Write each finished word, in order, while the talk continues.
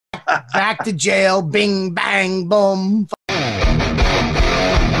Back to jail. Bing, bang, boom.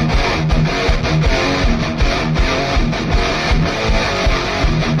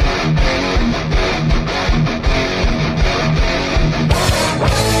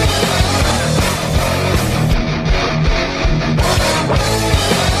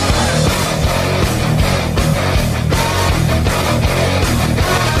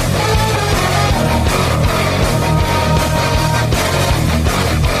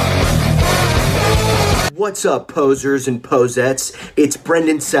 What's up, posers and posettes? It's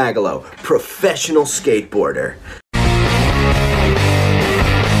Brendan Sagalow, professional skateboarder.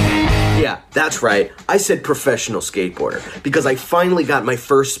 Yeah, that's right. I said professional skateboarder because I finally got my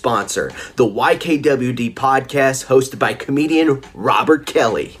first sponsor, the YKWD podcast hosted by comedian Robert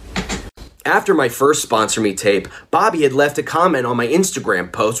Kelly. After my first Sponsor Me tape, Bobby had left a comment on my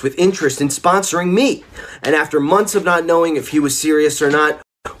Instagram post with interest in sponsoring me. And after months of not knowing if he was serious or not,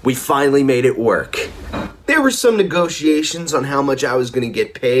 we finally made it work. There were some negotiations on how much I was going to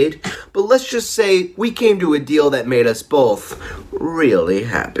get paid, but let's just say we came to a deal that made us both really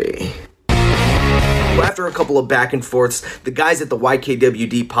happy. Well, after a couple of back and forths, the guys at the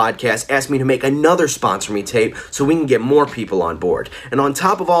YKWD podcast asked me to make another Sponsor Me tape so we can get more people on board. And on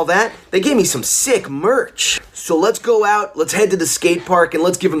top of all that, they gave me some sick merch. So let's go out, let's head to the skate park, and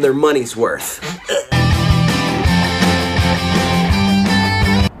let's give them their money's worth.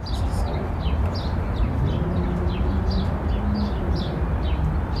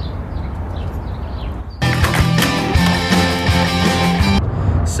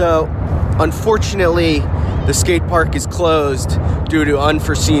 So, unfortunately, the skate park is closed due to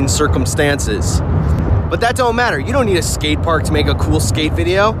unforeseen circumstances. But that don't matter. You don't need a skate park to make a cool skate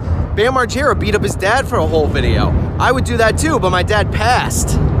video. Bam Margera beat up his dad for a whole video. I would do that too, but my dad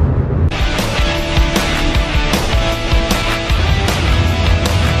passed.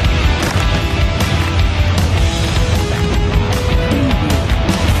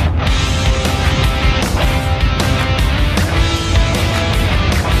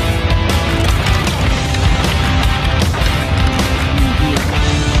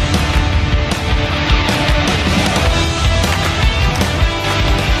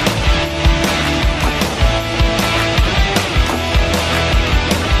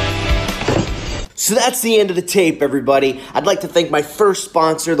 So that's the end of the tape, everybody. I'd like to thank my first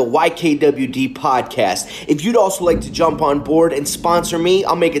sponsor, the YKWD podcast. If you'd also like to jump on board and sponsor me,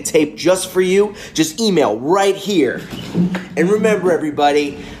 I'll make a tape just for you. Just email right here. And remember,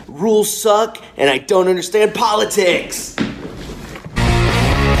 everybody, rules suck and I don't understand politics.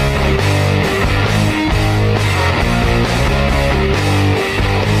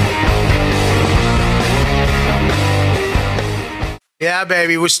 Yeah,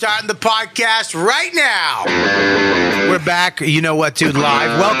 baby. We're starting the podcast right now. We're back. You know what, dude?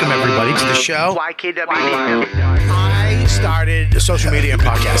 Live. Welcome, everybody, to the show. YKWD. I started social media and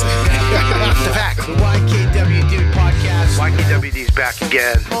podcasting. The fact. The YKWD podcast. YKWD's back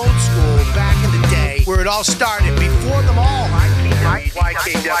again. Old school, back in the day, where it all started, before them all.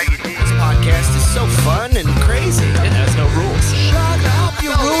 YKWD. This podcast is so fun and crazy. It has no rules. Shut up.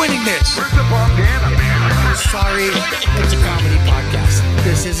 You're ruining this. Where's the bandana, man? Sorry, it's a comedy podcast.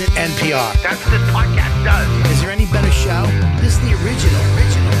 This isn't NPR. That's what this podcast does. Is there any better show? This is the original.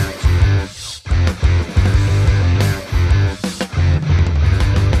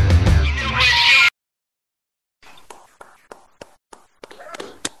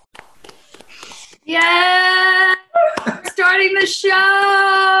 Yeah! We're starting the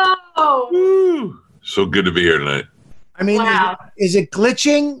show! Woo. So good to be here tonight. I mean, Wow. is it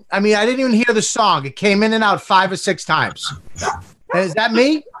glitching? I mean, I didn't even hear the song. It came in and out 5 or 6 times. Is that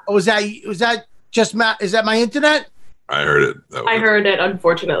me? Or was that just is that my internet? I heard it. I heard it,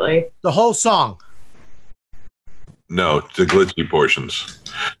 unfortunately. The whole song. No, the glitchy portions.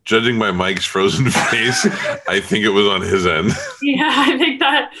 Judging by Mike's frozen face, I think it was on his end. Yeah,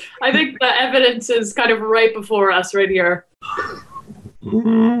 I think the evidence is kind of right before us right here. I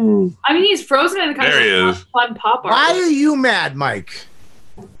mean, he's frozen in kind There he of is. fun pop art. Why are you mad, Mike?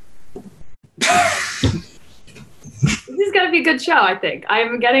 This is going to be a good show, I think.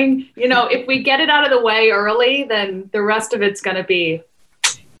 I'm getting, if we get it out of the way early, then the rest of it's going to be.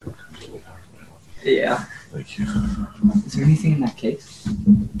 Yeah. Thank you. Is there anything in that case?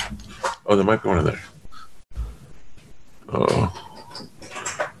 Oh, there might be one in there. Oh,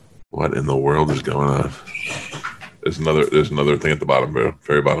 what in the world is going on? There's another thing at the bottom,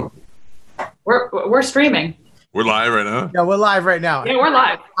 very bottom. We're streaming. We're live right now. Yeah, we're live right now. Yeah, we're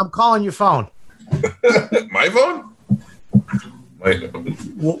live. I'm calling your phone. My phone?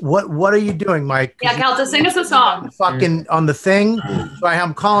 What are you doing, Mike? Yeah, Calta, sing us a song. Fucking on the thing. So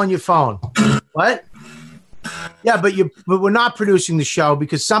I'm calling your phone. What? Yeah, but we're not producing the show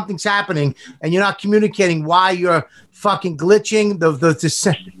because something's happening and you're not communicating why you're fucking glitching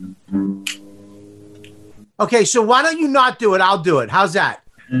Okay, so why don't you not do it? I'll do it. How's that?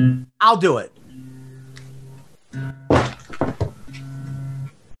 I'll do it.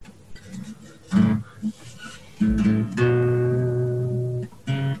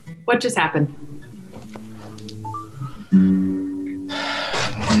 What just happened?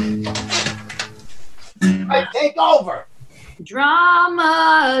 Right, take over.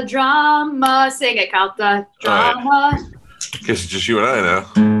 Drama, drama. Sing it, Calta. Drama. Guess it's just you and I now.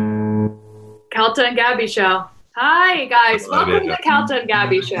 Calta and Gabby show. Hi, guys. Welcome to the Calta and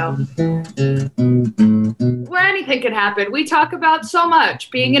Gabby show. Where anything can happen. We talk about so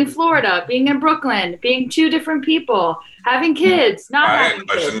much. Being in Florida, being in Brooklyn, being two different people, having kids, not having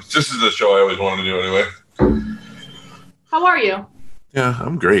kids. This is the show I always wanted to do anyway. How are you? Yeah,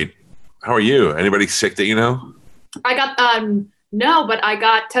 I'm great. How are you? Anybody sick that you know? I got, no, but I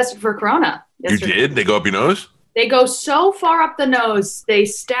got tested for corona yesterday. You did? They go up your nose? They go so far up the nose, they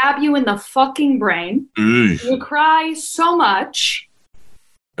stab you in the fucking brain. Ugh. You cry so much.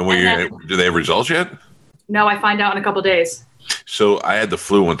 And do they have results yet? No, I find out in a couple days. So I had the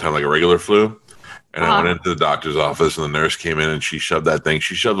flu one time, like a regular flu. And I went into the doctor's office and the nurse came in and she shoved that thing.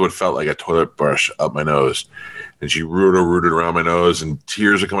 She shoved what felt like a toilet brush up my nose. And she rooted around my nose and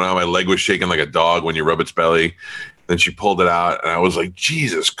tears are coming out. My leg was shaking like a dog when you rub its belly. Then she pulled it out and I was like,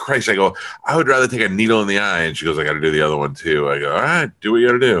 Jesus Christ. I go, I would rather take a needle in the eye. And she goes, I got to do the other one too. I go, all right, do what you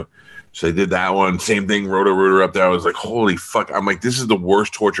got to do. So I did that one. Same thing, roto-rooter up there. I was like, holy fuck. I'm like, this is the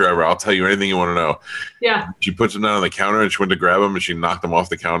worst torture ever. I'll tell you anything you want to know. Yeah. She puts him down on the counter and she went to grab him and she knocked him off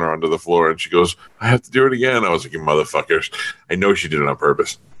the counter onto the floor. And she goes, I have to do it again. I was like, you motherfuckers. I know she did it on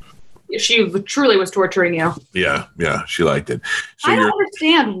purpose. She truly was torturing you. Yeah, she liked it. So I don't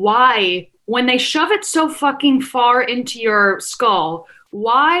understand why, when they shove it so fucking far into your skull,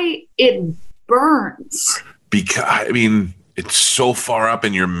 why it burns. Because, I mean, it's so far up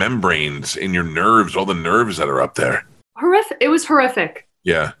in your membranes, in your nerves, all the nerves that are up there. Horrific. It was horrific.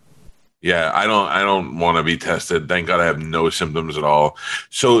 Yeah. Yeah, I don't want to be tested. Thank God I have no symptoms at all.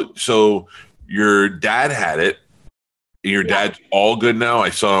 So your dad had it. Your dad's all good now?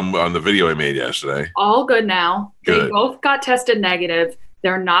 I saw him on the video I made yesterday. All good now. Good. They both got tested negative.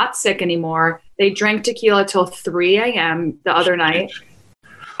 They're not sick anymore. They drank tequila till 3 a.m. the other night.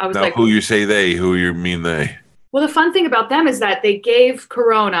 I was now, like, who you say they? Who you mean they? Well, the fun thing about them is that they gave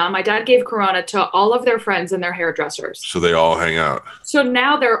Corona. My dad gave Corona to all of their friends and their hairdressers. So they all hang out. So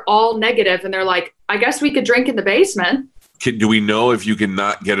now they're all negative, and they're like, I guess we could drink in the basement. Do we know if you can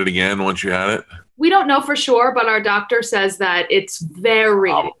not get it again once you had it? We don't know for sure, but our doctor says that it's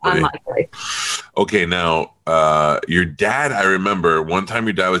very unlikely. Okay, now, your dad, I remember one time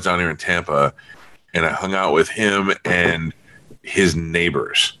your dad was down here in Tampa, and I hung out with him and his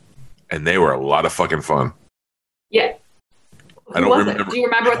neighbors, and they were a lot of fucking fun. Yeah. I don't remember. Do you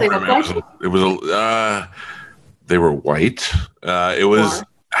remember what they looked like? It was they were white. It was,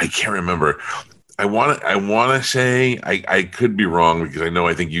 I can't remember. I want to say I could be wrong because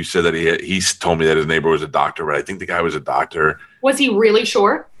I think you said that he told me that his neighbor was a doctor, but I think the guy was a doctor. Was he really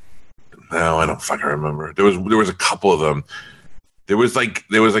short? No, I don't fucking remember. There was a couple of them. There was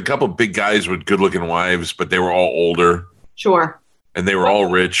a couple of big guys with good looking wives, but they were all older. Sure. And they were all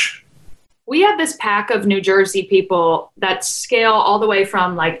rich. We have this pack of New Jersey people that scale all the way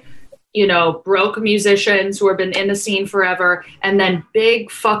from broke musicians who have been in the scene forever, and then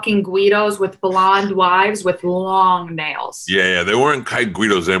big fucking Guidos with blonde wives with long nails. Yeah. They weren't kite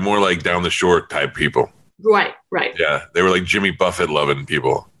Guidos. They're more like down the shore type people. Right. Yeah. They were like Jimmy Buffett loving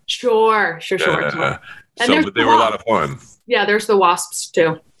people. Sure. Yeah. But they were a lot of fun. Yeah, there's the Wasps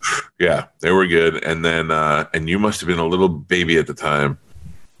too. Yeah, they were good. And then, and you must have been a little baby at the time.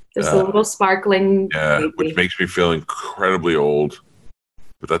 Just a little sparkling baby. Which makes me feel incredibly old.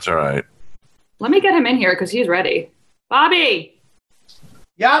 But that's all right. Let me get him in here because he's ready. Bobby!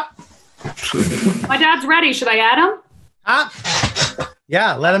 Yep. My dad's ready. Should I add him? Huh?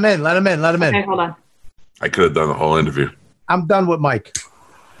 Yeah, let him in. Okay, hold on. I could have done the whole interview. I'm done with Mike.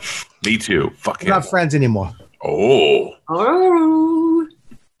 Me too. Fuck We're not friends anymore. Oh.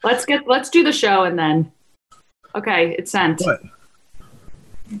 Let's do the show and then. Okay, it's sent. What?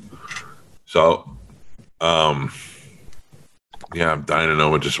 So, yeah, I'm dying to know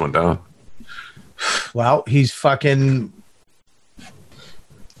what just went down. Well, he's fucking.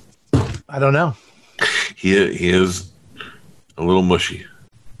 I don't know. He is a little mushy.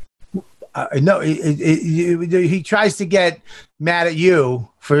 No, he tries to get mad at you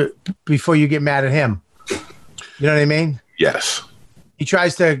before you get mad at him. You know what I mean? Yes. He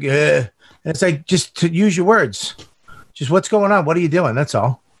tries to, and it's like, just to use your words. Just what's going on? What are you doing? That's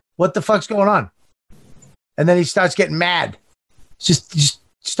all. What the fuck's going on? And then he starts getting mad. Just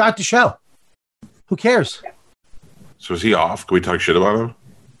start the show. Who cares? So is he off? Can we talk shit about him?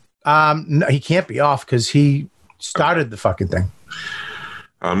 No, he can't be off because he started the fucking thing.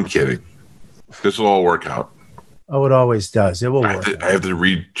 I'm kidding. This will all work out. Oh, it always does. It will work. I have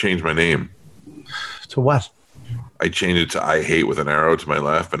to change my name. To what? I changed it to I hate with an arrow to my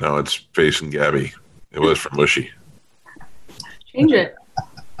left, but now it's facing Gabby. It was from Mushy. Change it.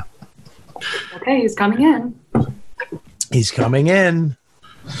 Okay, he's coming in. He's coming in.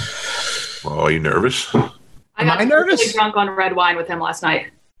 Oh, are you nervous? I got nervous? really drunk on red wine with him last night.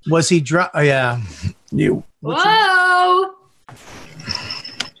 Was he drunk? Oh, yeah. Whoa!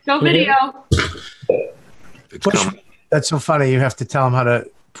 Show video. It's coming. That's so funny. You have to tell him how to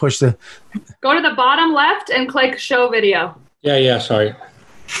push the. Go to the bottom left and click show video. Yeah, sorry.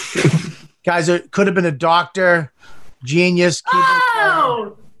 Guys, it could have been a doctor, genius, keyboard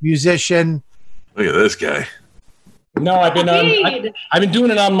player, musician. Look at this guy. No, I've been doing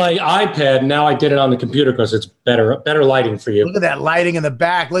it on my iPad. Now I did it on the computer because it's better lighting for you. Look at that lighting in the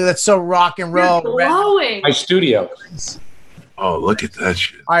back. Look, that's so rock and roll. You're glowing. My studio. Oh, look at that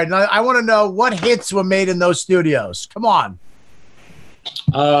shit. All right, now I want to know what hits were made in those studios. Come on.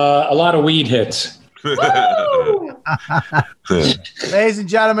 A lot of weed hits. Ladies and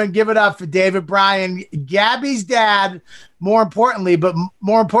gentlemen, give it up for David Bryan, Gabby's dad. More importantly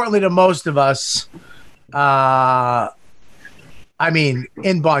to most of us, in Bon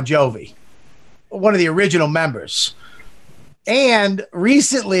Jovi, one of the original members. And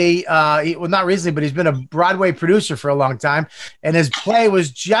recently, not recently, but he's been a Broadway producer for a long time. And his play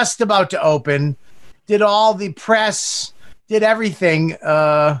was just about to open, did all the press, did everything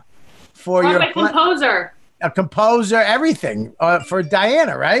for your composer. A composer, everything for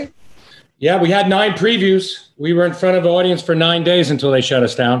Diana, right? Yeah, we had 9 previews. We were in front of the audience for 9 days until they shut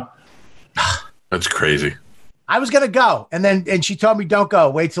us down. That's crazy. I was going to go. And she told me, don't go.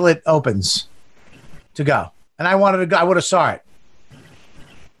 Wait till it opens to go. And I wanted to go. I would have saw it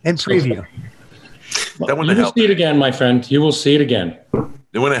in preview. That wouldn't You will help. see it again, my friend. You will see it again.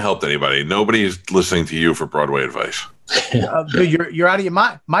 It wouldn't have helped anybody. Nobody's listening to you for Broadway advice. Dude, you're out of your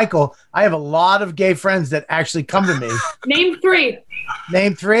mind. Michael, I have a lot of gay friends that actually come to me. Name 3.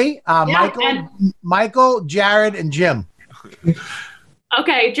 Name 3? Michael, Jared, and Jim.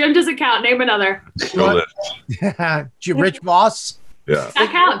 Okay, Jim doesn't count. Name another. Rich Boss. Yeah. That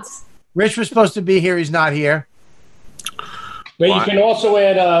counts. Rich was supposed to be here. He's not here. But you can also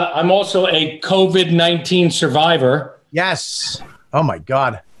add, I'm also a COVID-19 survivor. Yes. Oh, my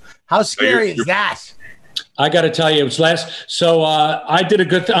God. How scary is that? I got to tell you, it was last. So I did a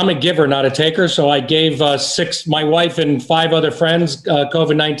good I'm a giver, not a taker. So I gave 6, my wife and 5 other friends,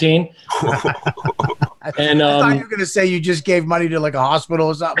 COVID-19. And I thought you were going to say you just gave money to like a hospital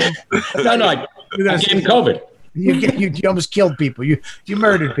or something. No, I gave COVID. You almost killed people. You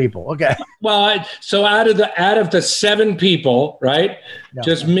murdered people. Okay. Well, so out of the 7 people, right? No.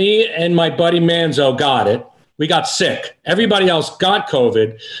 Just me and my buddy Manzo got it. We got sick. Everybody else got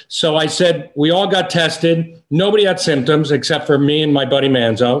COVID. So I said, we all got tested. Nobody had symptoms except for me and my buddy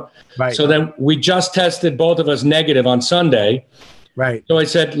Manzo. Right. So then we just tested both of us negative on Sunday. Right. So I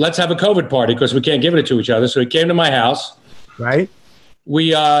said, let's have a COVID party because we can't give it to each other. So he came to my house. Right.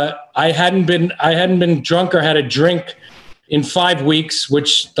 We, I hadn't been drunk or had a drink in 5 weeks,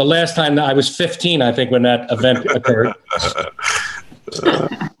 which the last time I was 15, I think, when that event occurred.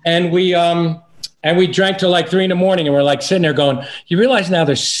 And we drank till like 3 a.m. and we're like sitting there going, you realize now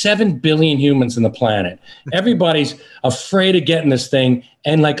there's 7 billion humans on the planet. Everybody's afraid of getting this thing.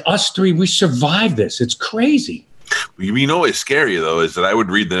 And like us 3, we survived this. It's crazy. You know what's scary, though, is that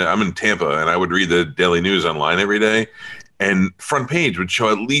I'm in Tampa, and I would read the Daily News online every day, and front page would show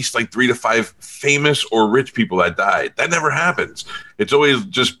at least like 3 to 5 famous or rich people that died. That never happens. It's always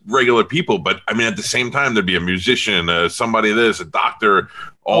just regular people. But, I mean, at the same time, there'd be a musician, somebody a doctor,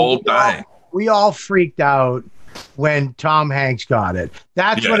 all dying. We all freaked out when Tom Hanks got it.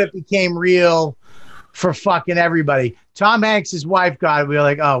 That's when it became real for fucking everybody. Tom Hanks' wife got it. We were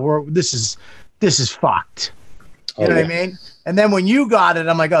like, oh, this is fucked. You know what I mean? And then when you got it,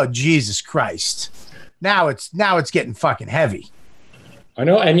 I'm like, oh, Jesus Christ. Now it's getting fucking heavy. I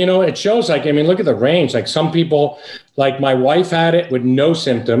know. And, it shows like, I mean, look at the range. Like some people, like my wife had it with no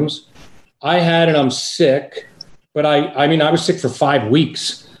symptoms. I had it, I'm sick. But I was sick for 5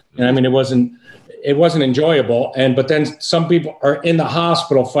 weeks. And I mean, it wasn't, it wasn't enjoyable. But then some people are in the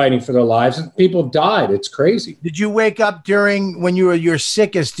hospital fighting for their lives, and people have died. It's crazy. Did you wake up when you were your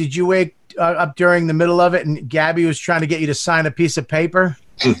sickest? Did you wake up during the middle of it and Gabby was trying to get you to sign a piece of paper?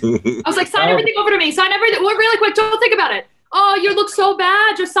 I was like, sign everything over to me. Sign everything really quick. Don't think about it. Oh, you look so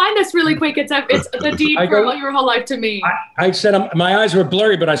bad. Just sign this really quick. It's the deed for your whole life to me. I said my eyes were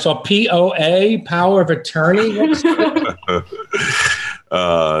blurry, but I saw POA, power of attorney.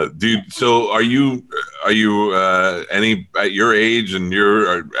 Dude, so are you any at your age and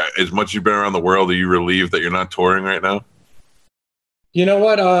you're as much you've been around the world, are you relieved that you're not touring right now? You know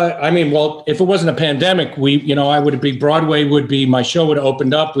what? Well, if it wasn't a pandemic, I would be Broadway would be my show would have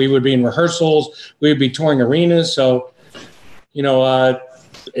opened up. We would be in rehearsals. We would be touring arenas. So,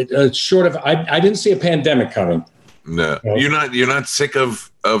 short of I didn't see a pandemic coming. No, you're not sick of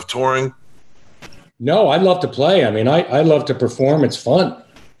touring. No, I love to play. I mean, I love to perform. It's fun.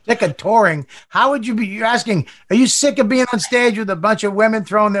 Sick of touring? How would you be? You're asking, are you sick of being on stage with a bunch of women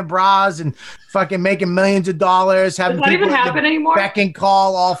throwing their bras and fucking making millions of dollars? Having Does that even happen anymore? Beck and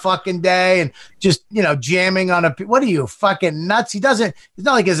call all fucking day and just, jamming on what are you, fucking nuts? It's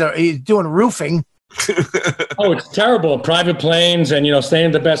not like he's doing roofing. Oh, it's terrible. Private planes and, staying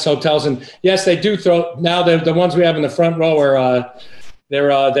in the best hotels. And yes, they do throw, now the ones we have in the front row are,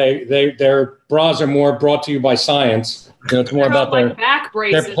 their bras are more brought to you by science. It's more about their back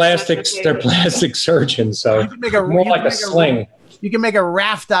braces. They're plastic surgeons. So more like a sling. You can make a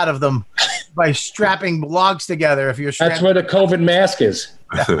raft out of them by strapping logs together. That's where the COVID mask is.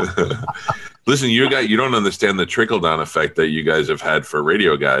 Listen, you don't understand the trickle down effect that you guys have had for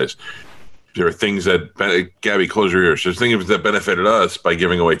radio guys. There are things that Gabby, close your ears. There's things that benefited us by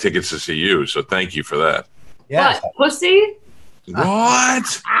giving away tickets to see you. So thank you for that. Yeah. What? Pussy?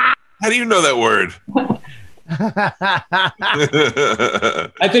 What? How do you know that word?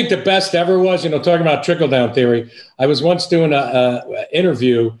 I think the best ever was, talking about trickle down theory. I was once doing a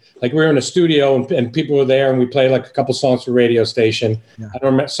interview, like we were in a studio and people were there and we played like a couple songs for a radio station. Yeah. I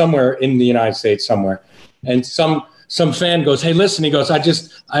don't remember, somewhere in the United States somewhere. And some fan goes, "Hey, listen," he goes, he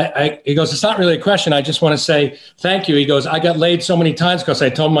goes, "It's not really a question. I just want to say thank you." He goes, "I got laid so many times because I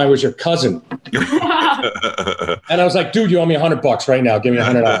told him I was your cousin." And I was like, "Dude, you owe me $100 right now. Give me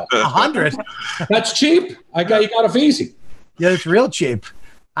 $100. $100? That's cheap. You got off easy. Yeah, it's real cheap.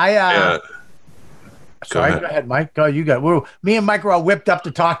 Sorry, go ahead, Mike. Go, you got. Me and Mike were all whipped up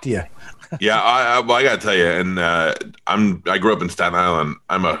to talk to you. Yeah, I got to tell you, and I grew up in Staten Island.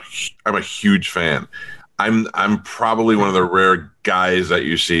 I'm a huge fan. I'm probably one of the rare guys that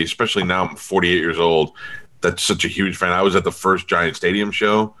you see, especially now I'm 48 years old, that's such a huge fan. I was at the first Giant Stadium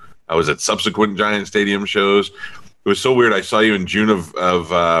show. I was at subsequent Giant Stadium shows. It was so weird. I saw you in June of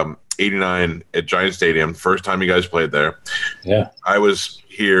 89 at Giant Stadium. First time you guys played there. Yeah. I was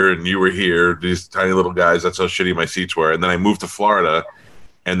here and you were here. These tiny little guys. That's how shitty my seats were. And then I moved to Florida.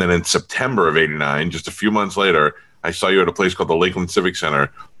 And then in September of 89, just a few months later, I saw you at a place called the Lakeland Civic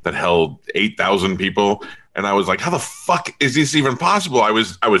Center that held 8,000 people. And I was like, how the fuck is this even possible? I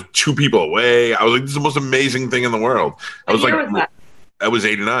was 2 people away. I was like, this is the most amazing thing in the world. I was like, that was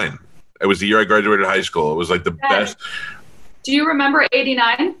 89. It was the year I graduated high school. It was like the best. Do you remember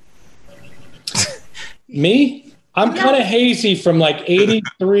 89? Me? I'm kind of hazy from like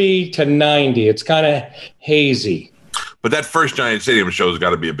 83 to 90. It's kind of hazy. But that first Giant Stadium show has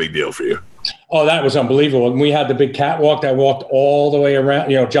got to be a big deal for you. Oh, that was unbelievable. And we had the big catwalk that walked all the way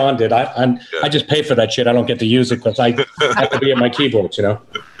around. John did. I just pay for that shit. I don't get to use it because I have to be at my keyboards,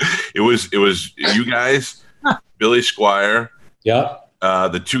 It was you guys, Billy Squire. Yeah.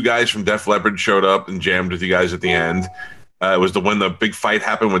 The 2 guys from Def Leppard showed up and jammed with you guys at the end. It was when the big fight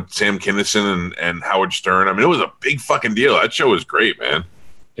happened with Sam Kinison and Howard Stern. I mean, it was a big fucking deal. That show was great, man.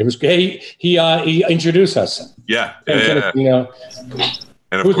 It was great. He introduced us. Yeah. And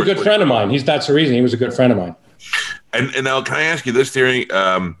he was a good friend of mine. That's the reason. He was a good friend of mine. And now, can I ask you this, Theory?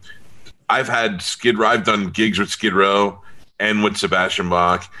 I've had I've done gigs with Skid Row and with Sebastian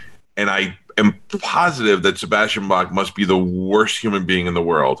Bach, and I am positive that Sebastian Bach must be the worst human being in the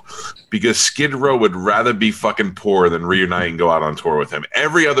world because Skid Row would rather be fucking poor than reunite and go out on tour with him.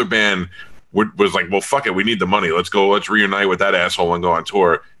 Every other band was like, well, fuck it, we need the money. Let's reunite with that asshole and go on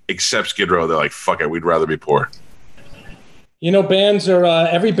tour. Except Skid Row, they're like, fuck it, we'd rather be poor. Bands are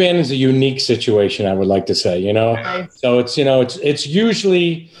every band is a unique situation, I would like to say, So it's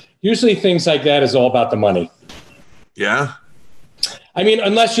usually things like that is all about the money. Yeah. I mean,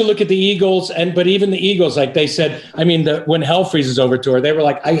 unless you look at the Eagles, but even the Eagles, like they said, when Hell Freezes Over tour, they were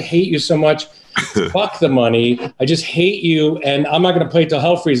like, I hate you so much. Fuck the money. I just hate you. And I'm not going to play till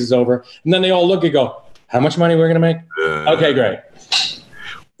Hell Freezes Over. And then they all look and go, how much money we're going to make? Okay, great.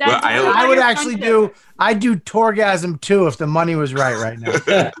 Well, I would actually do. I'd do Torgasm too if the money was right now.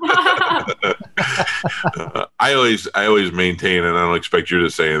 I always maintain, and I don't expect you to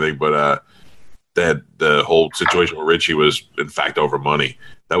say anything, but that the whole situation with Richie was in fact over money.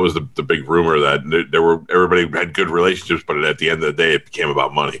 That was the big rumor that everybody had good relationships, but at the end of the day, it became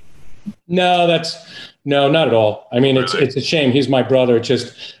about money. No, not at all. I mean, it's a shame. He's my brother. It's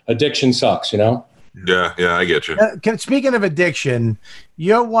just addiction sucks, you know? Yeah, I get you. Speaking of addiction,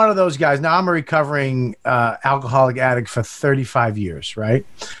 you're one of those guys. Now, I'm a recovering alcoholic addict for 35 years, right?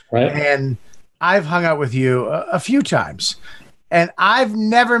 Right. And I've hung out with you a few times, and I've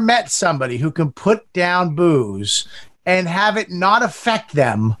never met somebody who can put down booze and have it not affect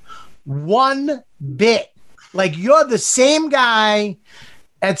them one bit. Like, you're the same guy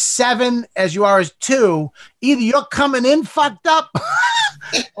at 7 as you are as 2. Either you're coming in fucked up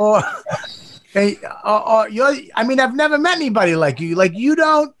or you're, I mean, I've never met anybody like you. Like, you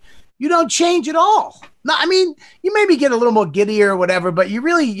don't change at all. No, I mean, you maybe get a little more giddy or whatever, but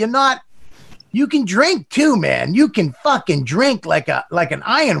you're not. You can drink too, man. You can fucking drink like an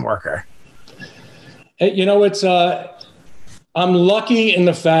iron worker. You know, it's I'm lucky in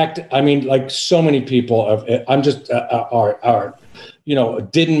the fact. I mean, like so many people, I'm just are you know,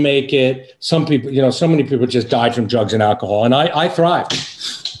 didn't make it. Some people, you know, so many people just died from drugs and alcohol, and I thrived.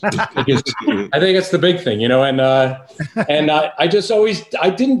 Because I think it's the big thing, you know, and I just always, I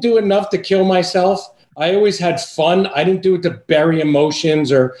didn't do enough to kill myself. I always had fun. I didn't do it to bury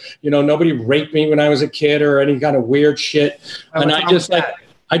emotions or, you know, nobody raped me when I was a kid or any kind of weird shit. And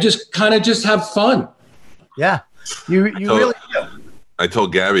I just kind of just have fun. Yeah. You really do. I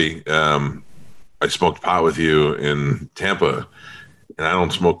told Gabby, I smoked pot with you in Tampa, and I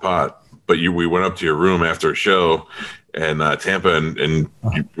don't smoke pot, but we went up to your room after a show and Tampa, and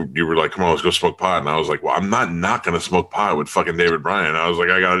you were like, come on, let's go smoke pot. And I was like, well, I'm not going to smoke pot with fucking David Bryan. I was like,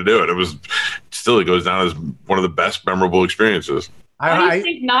 I got to do it. It goes down as one of the best memorable experiences. Why do you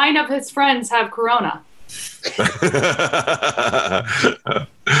think 9 of his friends have corona?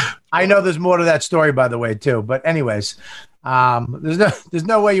 I know there's more to that story, by the way, too. But anyways, there's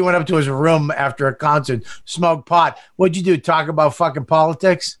no way you went up to his room after a concert, smoked pot. What'd you do? Talk about fucking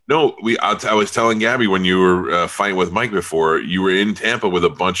politics? No, I was telling Gabby when you were fighting with Mike before, you were in Tampa with a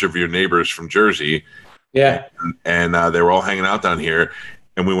bunch of your neighbors from Jersey. Yeah. And they were all hanging out down here.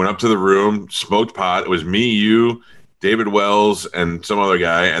 And we went up to the room, smoked pot. It was me, you, David Wells, and some other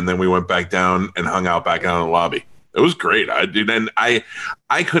guy. And then we went back down and hung out back out in the lobby. It was great. I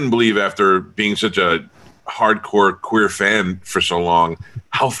couldn't believe, after being such a hardcore queer fan for so long,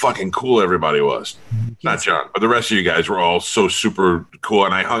 how fucking cool everybody was. Not John, but the rest of you guys were all so super cool.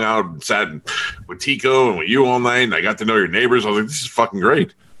 And I hung out and sat with Tico and with you all night, and I got to know your neighbors. I was like, this is fucking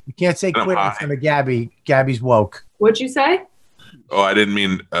great. You can't say queer in front of Gabby. Gabby's woke. What'd you say? Oh, I didn't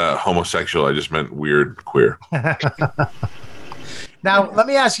mean homosexual. I just meant weird queer. Now, let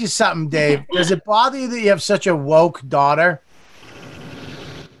me ask you something, Dave. Does it bother you that you have such a woke daughter?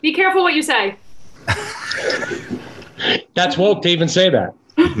 Be careful what you say. That's woke to even say that.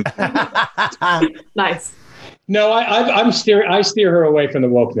 Nice. No, I steer her away from the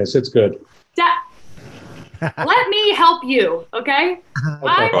wokeness. It's good. Let me help you, okay?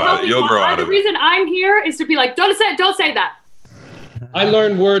 You'll grow out of it. The reason I'm here is to be like, don't say that. I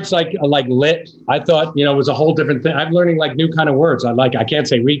learned words like lit. I thought, you know, it was a whole different thing. I'm learning like new kind of words. I can't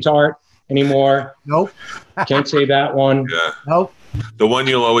say retard anymore. Nope. Can't say that one. Yeah. Nope. The one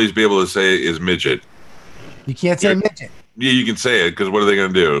you'll always be able to say is midget. You can't say midget. Yeah, you can say it, because what are they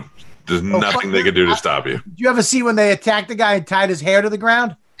going to do? There's nothing they can do to stop you. Did you ever see when they attacked the guy and tied his hair to the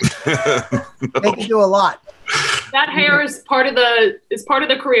ground? No. They can do a lot. That hair is part of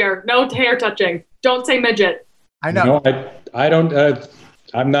the career. No hair touching. Don't say midget. I know. No, I don't.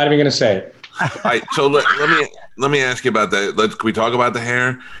 I'm not even going to say it. All right, so let me ask you about that. Can we talk about the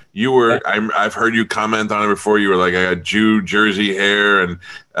hair? You were, I've heard you comment on it before. You were like, I got Jersey hair, and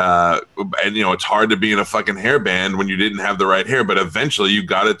you know, it's hard to be in a fucking hair band when you didn't have the right hair, but eventually you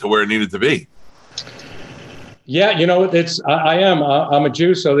got it to where it needed to be. Yeah, you know, I'm a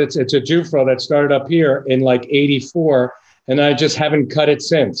Jew, so it's a Jew fro that started up here in like '84, and I just haven't cut it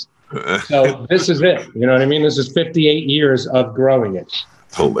since. So this is it. You know what I mean? This is 58 years of growing it.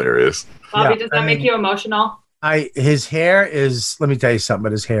 Hilarious. Bobby, does that make you emotional? His hair is, let me tell you something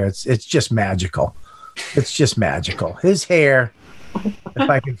about his hair. It's just magical. It's just magical. His hair, if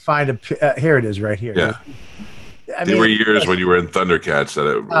I can find here it is right here. Yeah. There were years when you were in Thundercats that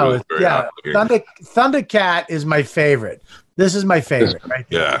it was very yeah. Thundercat is my favorite. This is my favorite, right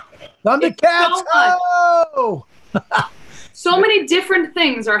there. Yeah. Thundercats. Oh! So many different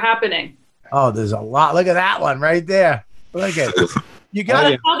things are happening. Oh, there's a lot. Look at that one right there. Look at it. You got Oh,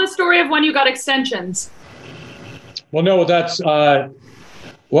 yeah. Tell the story of when you got extensions. Well, no, that's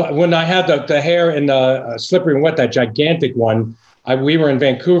when I had the hair in the Slippery and Wet, that gigantic one. We were in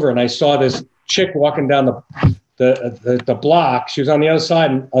Vancouver, and I saw this chick walking down the block. She was on the other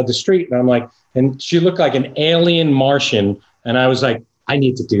side of the street, and I'm like, and she looked like an alien Martian, and I was like, I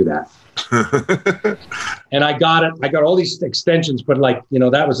need to do that. And I got it. I got all these extensions, but like,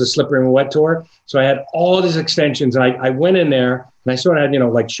 that was a Slippery and Wet tour. So I had all these extensions, and I went in there, and I sort of had,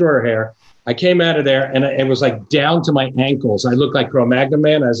 like shorter hair. I came out of there, and it was like down to my ankles. I looked like Cro-Magnon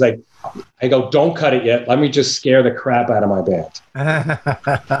Man. I was like, I go, don't cut it yet. Let me just scare the crap out of my band.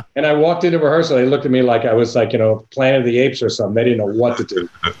 And I walked into rehearsal. They looked at me like I was like, Planet of the Apes or something. They didn't know what to do.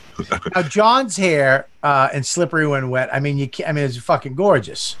 Now, John's hair in Slippery When Wet, it's fucking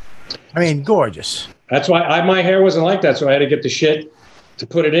gorgeous. Gorgeous. That's why my hair wasn't like that. So I had to get the shit to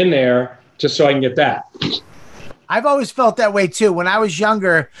put it in there just so I can get that. I've always felt that way too. When I was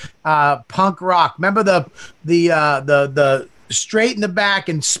younger, punk rock. Remember the straight in the back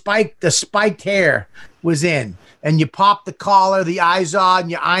and spiked hair was in, and you popped the collar, the eyes on,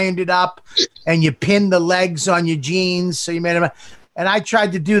 you ironed it up, and you pinned the legs on your jeans. So you made them. And I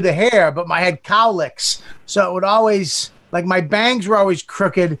tried to do the hair, but I had cowlicks, so it would always my bangs were always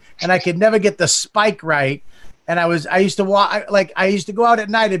crooked, and I could never get the spike right. And I used to walk, I used to go out at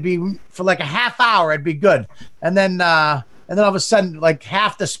night. It'd be for like a half hour. I'd be good. And then all of a sudden,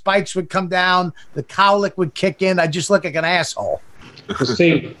 half the spikes would come down. The cowlick would kick in. I'd just look like an asshole.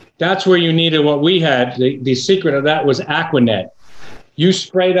 See, that's where you needed what we had. The secret of that was Aquanet. You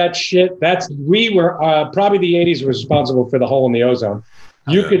spray that shit. We were probably the 80s responsible for the hole in the ozone.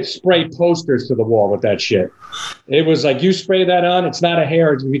 You could spray posters to the wall with that shit. It was like you spray that on. It's not a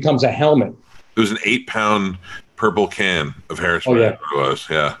hair. It becomes a helmet. It was an 8-pound purple can of hairspray. Oh,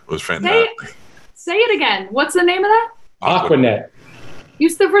 yeah. It was fantastic. Say it again. What's the name of that? Aquanet.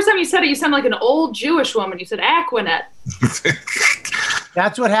 The first time you said it, you sound like an old Jewish woman. You said Aquanet.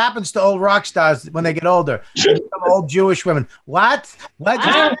 That's what happens to old rock stars when they get older. They become old Jewish women. What?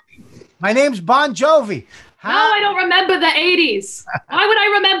 My name's Bon Jovi. No, I don't remember the 80s. Why would I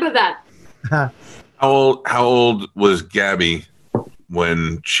remember that? How old was Gabby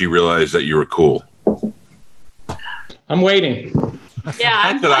when she realized that you were cool? I'm waiting. Yeah,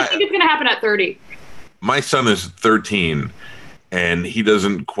 I think it's going to happen at 30. My son is 13, and he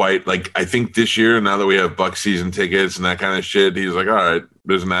doesn't quite I think this year, now that we have Buck season tickets and that kind of shit, he's like, all right,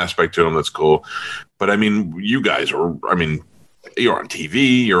 there's an aspect to him that's cool. But you guys are, you're on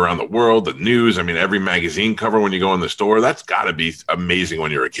TV, you're around the world, the news. Every magazine cover when you go in the store, that's got to be amazing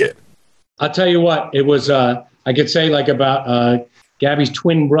when you're a kid. I'll tell you what, it was, I could say about Gabby's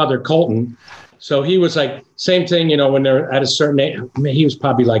twin brother, Colton. So he was same thing, when they're at a certain age. He was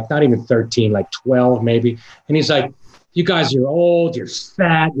probably not even 13, 12 maybe. And he's like, you guys are old, you're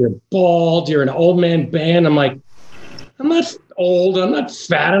fat, you're bald, you're an old man band. I'm like, I'm not old, I'm not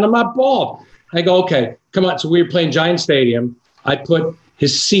fat, and I'm not bald. I go, okay, come on. So we were playing Giant Stadium. I put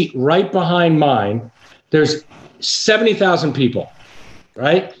his seat right behind mine. There's 70,000 people,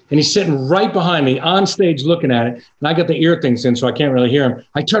 right? And he's sitting right behind me on stage looking at it. And I got the ear things in, so I can't really hear him.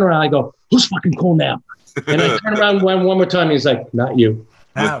 I turn around, I go, who's fucking cool now? And I turn around one more time. He's like, not you.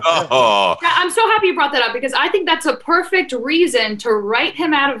 Oh. Yeah, I'm so happy you brought that up because I think that's a perfect reason to write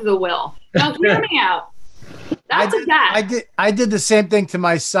him out of the will. Now, hear me out. That's a dad. I did the same thing to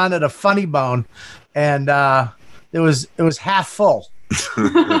my son at a Funny Bone, and it was half full.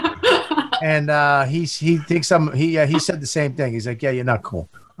 And he thinks he said the same thing. He's like, yeah, you're not cool.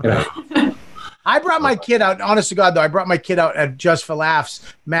 Yeah. I brought my kid out. Honest to God, though, I brought my kid out at Just for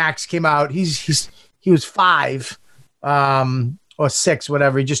Laughs. Max came out. He was 5 or 6,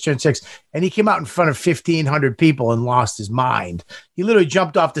 whatever. He just turned 6, and he came out in front of 1,500 people and lost his mind. He literally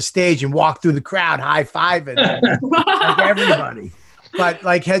jumped off the stage and walked through the crowd, high-fiving everybody. But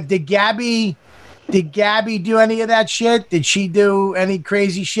did Gabby do any of that shit? Did she do any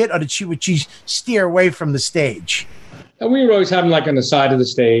crazy shit, or would she steer away from the stage? And we were always having on the side of the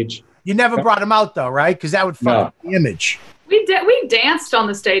stage. You never brought him out though, right? Because that would fuck up the image. We danced on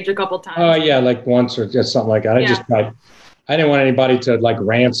the stage a couple times. Oh yeah, once or just something like that. Yeah. I didn't want anybody to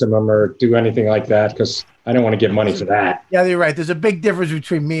ransom him or do anything like that because I didn't want to give money for that. Yeah, you're right. There's a big difference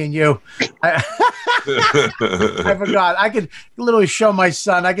between me and you. I forgot. I could literally show my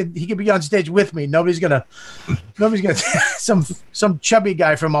son. He could be on stage with me. Nobody's gonna some chubby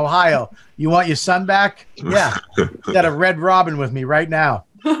guy from Ohio. You want your son back? Yeah. Got a Red Robin with me right now.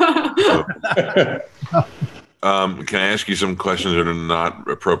 Can I ask you some questions that are not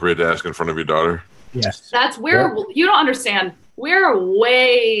appropriate to ask in front of your daughter? Yes. That's where you don't understand. We're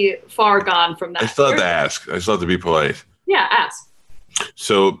way far gone from that. I still have to ask. I still have to be polite. Yeah, ask.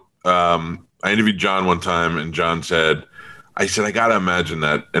 So I interviewed John one time, and John said, I said, I got to imagine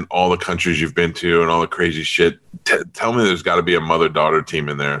that in all the countries you've been to and all the crazy shit, tell me there's got to be a mother-daughter team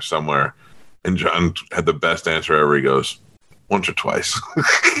in there somewhere. And John had the best answer ever. He goes, once or twice.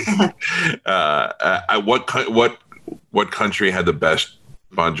 What country had the best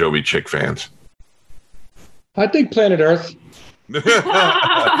Bon Jovi chick fans? I think Planet Earth. But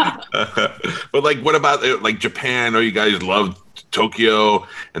like, what about like Japan? I know you guys loved Tokyo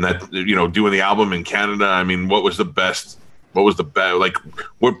and that, you know, doing the album in Canada. I mean, what was the best? Like,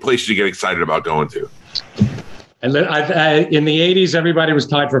 what place did you get excited about going to? And in the 80s, everybody was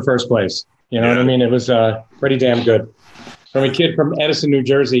tied for first place. You know what I mean? It was pretty damn good. From a kid from Edison, New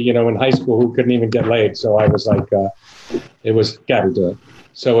Jersey, you know, in high school who couldn't even get laid. So I was like, it was Gabby do it.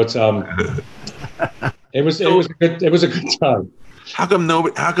 So it's it was a good time. How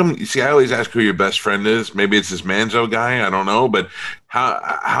come you see, I always ask who your best friend is. Maybe it's this Manzo guy, I don't know, but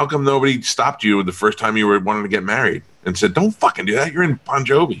how come nobody stopped you the first time you were wanting to get married and said, don't fucking do that, you're in Bon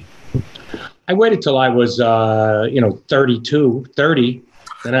Jovi? I waited till I was 30.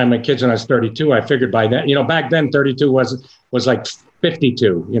 Then I had my kids when I was 32. I figured by then, you know, back then 32 was like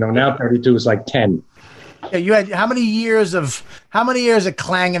 52. You know, now 32 is like 10. Yeah, you had how many years of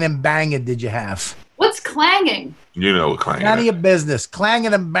clanging and banging did you have? What's clanging? You know what clanging None of your business.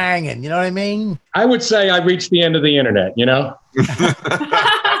 Clanging and banging. You know what I mean? I would say I reached the end of the internet, you know?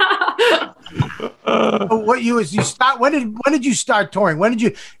 What you start? When did you start touring? When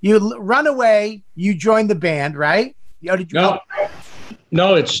did you run away? You joined the band, right? How did you?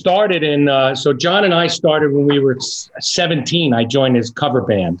 No, it started in. So John and I started when we were 17. I joined his cover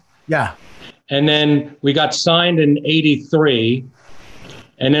band. Yeah. And then we got signed in '83,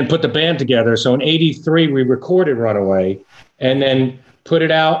 and then put the band together. So in '83 we recorded "Runaway," and then put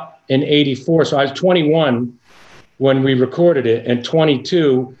it out in '84. So I was 21 when we recorded it, and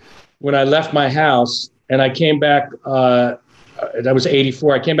 22 when I left my house, and I came back. That was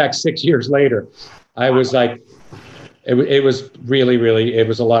 '84. I came back 6 years later. I was like. It was really, it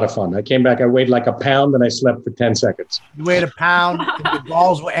was a lot of fun. I came back, I weighed like a pound, and I slept for 10 seconds. You weighed a pound, and your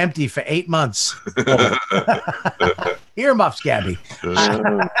balls were empty for 8 months. Earmuffs, Gabby.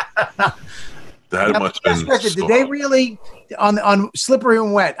 That must have been. Did they really, on Slippery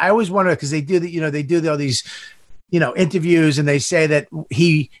and Wet, I always wonder, because they do all these, interviews, and they say that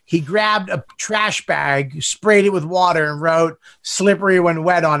he grabbed a trash bag, sprayed it with water, and wrote "Slippery When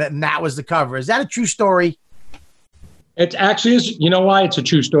Wet" on it, and that was the cover. Is that a true story? It actually is. You know why it's a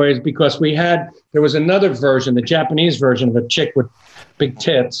true story? Is because there was another version, the Japanese version of a chick with big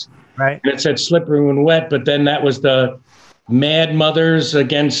tits. Right. And it said "Slippery When Wet," but then that was the mad mothers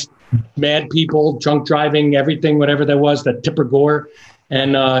against mad people, drunk driving, everything, whatever that was, the Tipper Gore.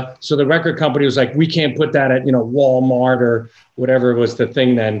 And so the record company was like, we can't put that at, Walmart or whatever was the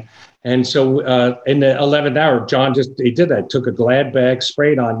thing then. And so in the 11th hour, John he did that, took a Glad bag,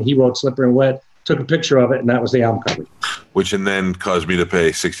 sprayed on, he wrote "Slippery and Wet," took a picture of it, and that was the album cover. Which and then caused me to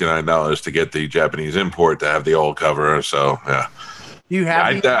pay $69 to get the Japanese import to have the old cover. So, yeah. You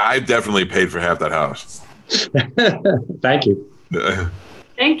have I definitely paid for half that house. Thank you.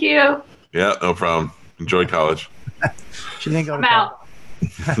 Thank you. Yeah, no problem. Enjoy college. She didn't go to I'm out.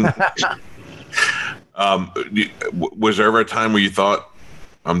 Was there ever a time where you thought,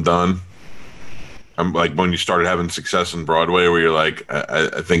 I'm done? I'm like when you started having success in Broadway, where you're like,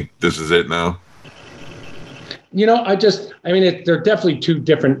 I think this is it now? They're definitely two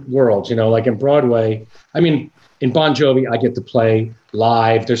different worlds, like in Broadway. In Bon Jovi, I get to play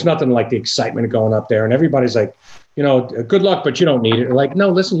live. There's nothing like the excitement of going up there. And everybody's like, good luck, but you don't need it. Like, no,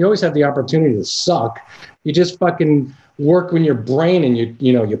 listen, you always have the opportunity to suck. You just fucking work with your brain, and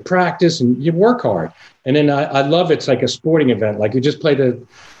you practice and you work hard. And then I love it's like a sporting event. Like you just play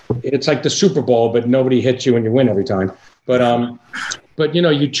it's like the Super Bowl, but nobody hits you and you win every time. But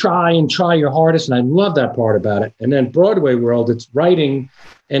you try your hardest, and I love that part about it. And then Broadway world, it's writing,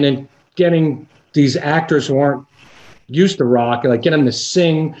 and then getting these actors who aren't used to rock, like get them to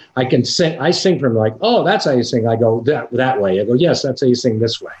sing. I sing from like, oh, that's how you sing. I go that way. I go, yes, that's how you sing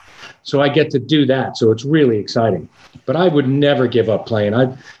this way. So I get to do that. So it's really exciting. But I would never give up playing.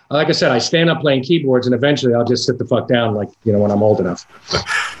 Like I said, I stand up playing keyboards, and eventually I'll just sit the fuck down, like when I'm old enough.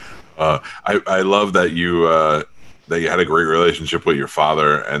 I love that you had a great relationship with your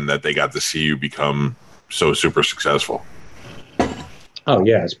father, and that they got to see you become so super successful. Oh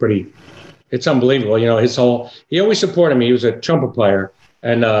yeah, it's unbelievable. He always supported me. He was a trumpet player,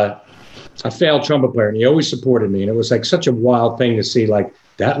 and a failed trumpet player, and he always supported me. And it was like such a wild thing to see, like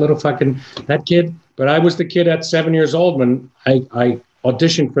that kid. But I was the kid at 7 years old when I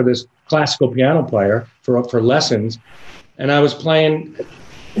auditioned for this classical piano player for lessons. and I was playing.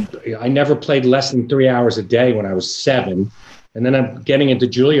 I never played less than 3 hours a day when I was 7. And then I'm getting into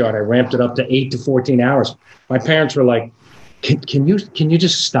Juilliard. I ramped it up to 8 to 14 hours. My parents were like, can you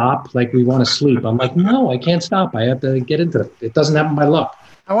just stop? Like, we want to sleep. I'm like, no, I can't stop. I have to get into it. It doesn't happen by luck.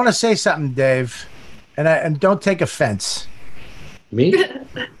 I want to say something, Dave, and don't take offense. Me?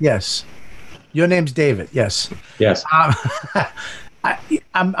 Yes. Your name's David. Yes. Yes. I'm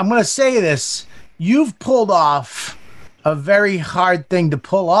going to say this. You've pulled off a very hard thing to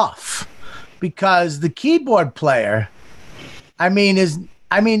pull off, because the keyboard player, is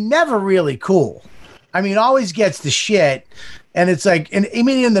never really cool. Always gets the shit. And it's like, and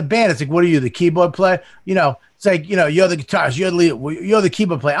in the band, it's like, what are you, the keyboard player? It's like, you're the guitarist, you're the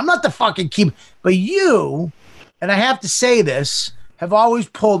keyboard player. I'm not the fucking keyboard, but you, and I have to say this, have always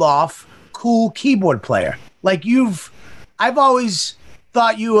pulled off cool keyboard player. Like I've always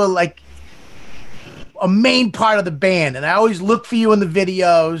thought you were like a main part of the band, and I always look for you in the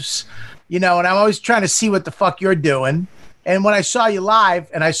videos, and I'm always trying to see what the fuck you're doing. And when I saw you live,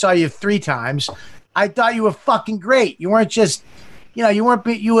 and I saw you 3 times, I thought you were fucking great. You weren't just, you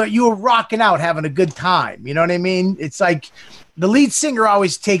were rocking out, having a good time. You know what I mean? It's like the lead singer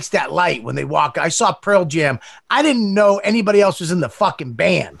always takes that light when they walk. I saw Pearl Jam. I didn't know anybody else was in the fucking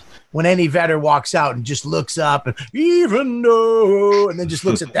band when Eddie Vedder walks out and just looks up and even though, and then just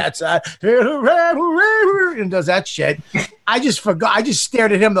looks at that side and does that shit. I just forgot. I just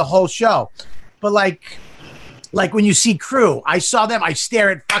stared at him the whole show. But like when you see Crew, I saw them. I stare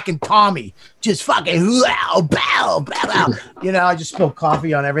at fucking Tommy, just fucking wow, bow, bow, bow. I just spilled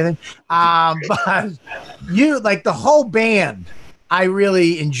coffee on everything. But you, like the whole band, I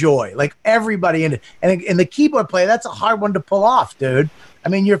really enjoy. Like everybody in it, and the keyboard player, that's a hard one to pull off, dude.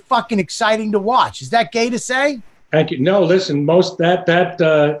 You're fucking exciting to watch. Is that gay to say? Thank you. No, listen, most keyboard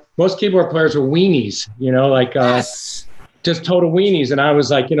players are weenies. Yes. Just total weenies. And I was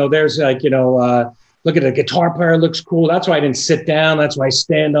like, there's like, look at the guitar player, looks cool. That's why I didn't sit down. That's why I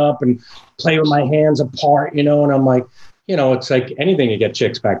stand up and play with my hands apart, and I'm like, it's like anything to get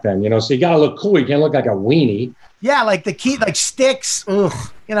chicks back then, so you got to look cool. You can't look like a weenie. Yeah, like the key, like Sticks. Ugh,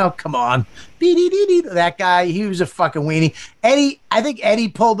 come on. That guy, he was a fucking weenie. I think Eddie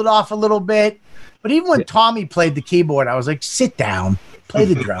pulled it off a little bit. But even when Tommy played the keyboard, I was like, sit down, play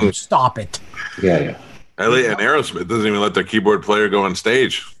the drums, stop it. Yeah. And Aerosmith doesn't even let their keyboard player go on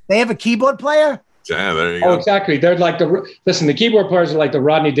stage. They have a keyboard player? Yeah, there you go. Oh, exactly. They're like the keyboard players are like the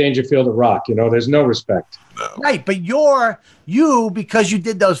Rodney Dangerfield of rock. There's no respect. No. Right, but because you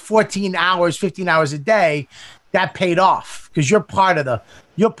did those 14 hours, 15 hours a day, that paid off because you're part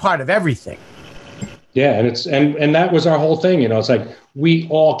of everything. Yeah, and that was our whole thing. It's like we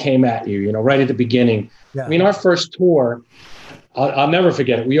all came at you, right at the beginning. Yeah. Our first tour, I'll never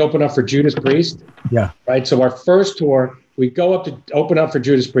forget it. We opened up for Judas Priest. Yeah. Right. So our first tour, we go up to open up for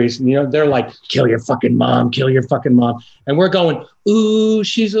Judas Priest, and they're like, kill your fucking mom, and we're going, ooh,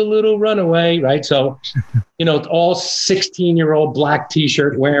 she's a little runaway, right? So, all 16-year-old black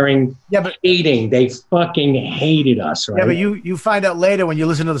T-shirt wearing, hating, they fucking hated us, right? Yeah, but you find out later when you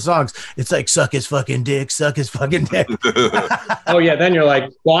listen to the songs, it's like suck his fucking dick. Oh yeah, then you're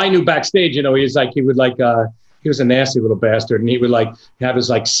like, well, I knew backstage, he was a nasty little bastard, and he would like have his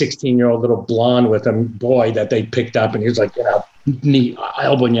like 16-year-old little blonde with him boy that they picked up, and he was like, neat,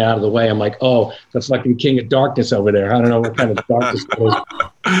 elbowing you out of the way. I'm like, oh, the fucking king of darkness over there. I don't know what kind of darkness it is.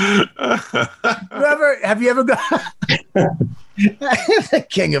 Have you ever got the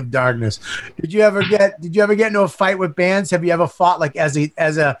king of darkness? Did you ever get into a fight with bands? Have you ever fought like as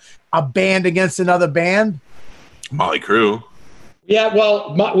a band against another band? Motley Crue. Yeah,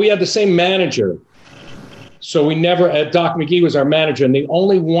 well, we had the same manager. So we never, Doc McGee was our manager, and the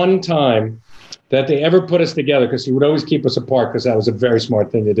only one time that they ever put us together, because he would always keep us apart, because that was a very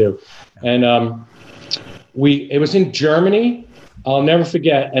smart thing to do. And it was in Germany, I'll never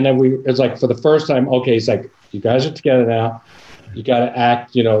forget. And then it was like, for the first time, okay, he's like, you guys are together now. You got to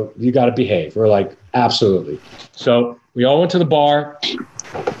act, you got to behave. We're like, absolutely. So we all went to the bar.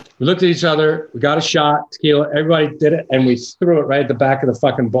 We looked at each other. We got a shot, tequila. Everybody did it. And we threw it right at the back of the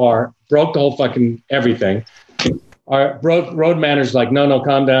fucking bar. Broke the whole fucking everything. Our road manager's like, no,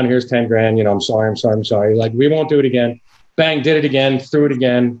 calm down. Here's 10 grand. I'm sorry. Like, we won't do it again. Bang, did it again. Threw it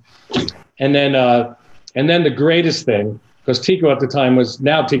again. And then the greatest thing, because Tico at the time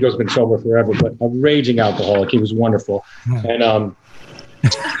now Tico's been sober forever, but a raging alcoholic. He was wonderful. And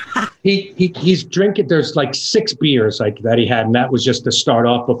he's drinking. There's like 6 beers like that he had, and that was just to start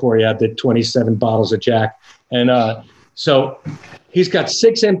off before he had the 27 bottles of Jack. And so he's got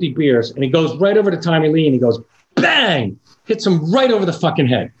 6 empty beers, and he goes right over to Tommy Lee, and he goes, bang, hits him right over the fucking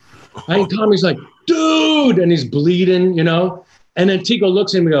head. And Tommy's like, dude, and he's bleeding, you know. And then Tico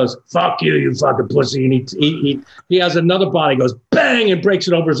looks at him and goes, fuck you, you fucking pussy. And he has another body, goes bang, and breaks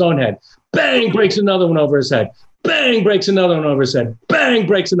it over his own head. Bang, breaks another one over his head. Bang, breaks another one over his head. Bang,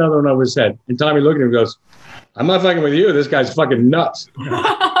 breaks another one over his head. And Tommy looked at him and goes, I'm not fucking with you. This guy's fucking nuts.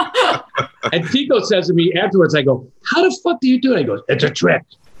 And Tico says to me afterwards, I go, how the fuck do you do it? He goes, it's a trick.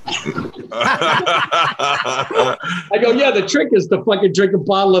 I go, yeah, the trick is to fucking drink a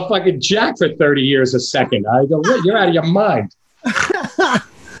bottle of fucking Jack for 30 years a second. I go, what? You're out of your mind.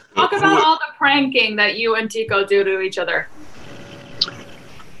 Talk about all the pranking that you and Tico do to each other.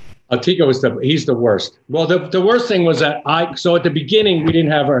 Tico he's the worst. Well, the worst thing was that so at the beginning, we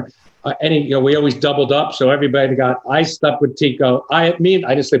didn't have we always doubled up. So everybody I slept with Tico. I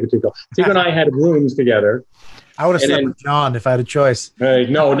didn't sleep with Tico. Tico and I had rooms together. I would have slept with John if I had a choice.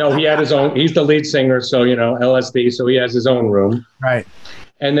 No, he had his own. He's the lead singer. So, LSD. So he has his own room. Right.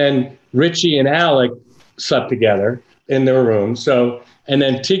 And then Richie and Alec slept together in their room. So, and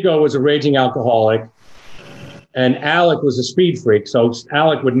then Tico was a raging alcoholic. And Alec was a speed freak, so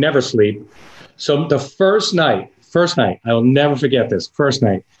Alec would never sleep. So the first night, I will never forget this. First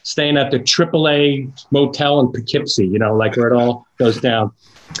night, staying at the AAA motel in Poughkeepsie, like where it all goes down.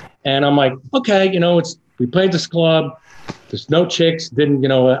 And I'm like, okay, we played this club. There's no chicks.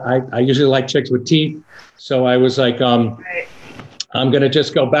 I usually like chicks with teeth. So I was like, I'm going to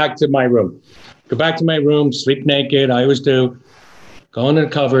just go back to my room. Go back to my room, sleep naked. I always do. Go under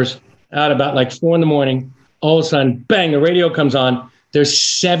the covers. At about like 4 a.m, all of a sudden, bang, the radio comes on. There's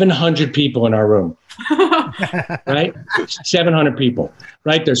 700 people in our room, right? 700 people,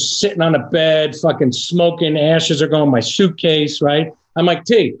 right? They're sitting on a bed, fucking smoking. Ashes are going in my suitcase, right? I'm like,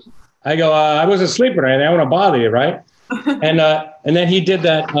 T, I go, I wasn't sleeping right now. I don't want to bother you, right? And then he did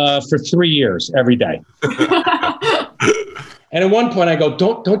that for 3 years, every day. And at one point I go,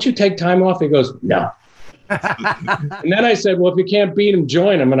 don't you take time off? He goes, no. And then I said, well, if you can't beat him,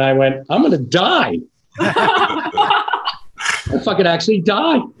 join him. And I went, I'm going to die. I fucking actually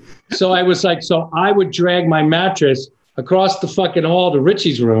died. So I was like, so I would drag my mattress across the fucking hall to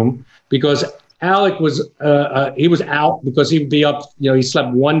Richie's room because Alec was, he was out because he would be up, he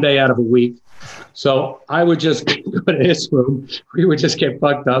slept 1 day out of a week. So I would just go to his room. We would just get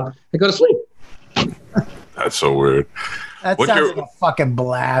fucked up and go to sleep. That's so weird. That sounds like a fucking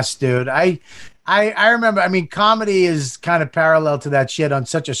blast, dude. I remember, comedy is kind of parallel to that shit on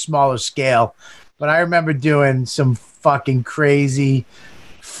such a smaller scale. But I remember doing some fucking crazy,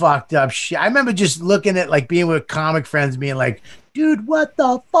 fucked up shit. I remember just looking at, like, being with comic friends, being like, dude, what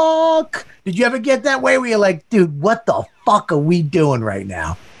the fuck? Did you ever get that way where you're like, dude, what the fuck are we doing right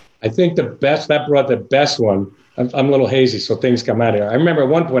now? I think that brought the best one. I'm a little hazy, so things come out here. I remember at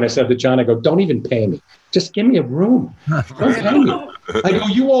one point I said to John, I go, don't even pay me. Just give me a room. Don't pay me. I go,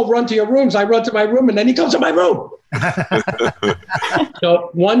 you all run to your rooms. I run to my room, and then he comes to my room. So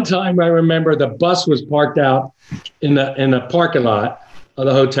one time I remember the bus was parked out in the parking lot of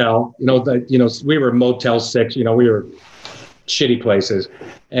the hotel. We were Motel 6. We were shitty places,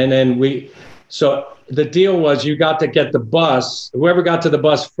 and then so the deal was you got to get the bus. Whoever got to the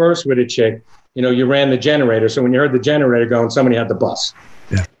bus first with a chick, you ran the generator. So when you heard the generator going, somebody had the bus.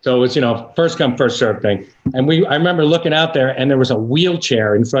 Yeah. So it was, first come, first serve thing. And I remember looking out there and there was a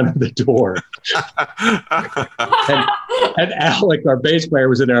wheelchair in front of the door. and Alec, our bass player,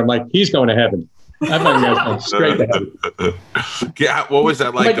 was in there. I'm like, he's going to heaven. I thought you guys going straight to heaven. Yeah, what was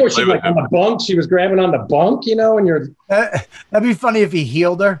that like? She was on the bunk. She was grabbing on the bunk, and you're. That'd be funny if he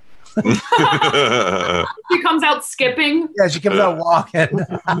healed her. She comes out skipping. Yeah, she comes out walking.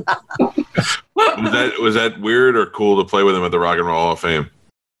 Was that weird or cool to play with him at the Rock and Roll Hall of Fame?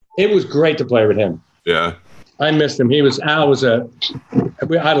 It was great to play with him. Yeah. I missed him. I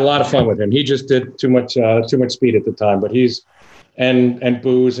had a lot of fun with him. He just did too much speed at the time, but and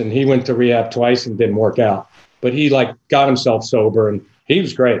booze, and he went to rehab twice and didn't work out. But he got himself sober, and he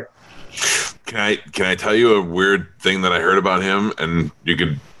was great. Can I tell you a weird thing that I heard about him, and you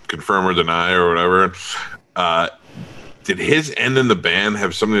could confirm or deny or whatever? Did his end in the band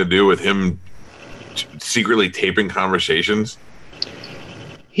have something to do with him secretly taping conversations?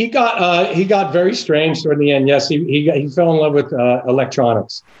 He got very strange toward the end. Yes, he fell in love with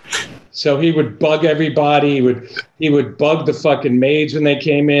electronics. So he would bug everybody. He would bug the fucking maids when they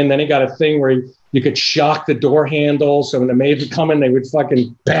came in. Then he got a thing where you could shock the door handle. So when the maids would come in, they would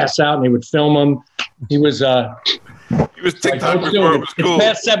fucking pass out and they would film him. He was TikTok before it was cool. It's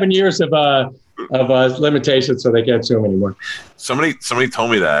past 7 years of limitations, so they can't sue him anymore. Somebody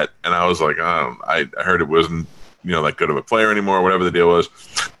told me that, and I was like, I heard it wasn't that good of a player anymore, whatever the deal was.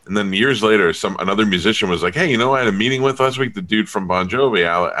 And then years later, another musician was like, "Hey, you know, I had a meeting with last week the dude from Bon Jovi,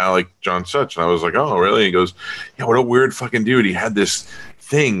 Alec John Such." And I was like, "Oh, really?" He goes, "Yeah, what a weird fucking dude. He had this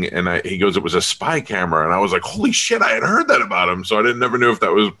thing," and he goes, "It was a spy camera." And I was like, "Holy shit, I had heard that about him." So I never knew if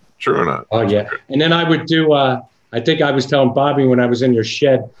that was true or not. Oh yeah. And then I would do. I think I was telling Bobby when I was in your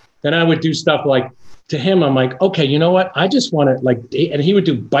shed. Then I would do stuff like to him. I'm like, okay, you know what? I just want to like, and he would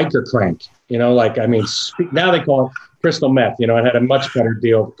do biker crank. You know, like I mean, now they call it crystal meth. You know, it had a much better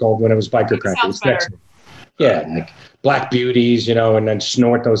deal called when it was biker crank. It was better. Yeah, like black beauties. You know, and then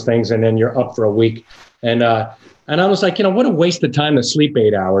snort those things, and then you're up for a week. And I was like, you know, what a waste of time to sleep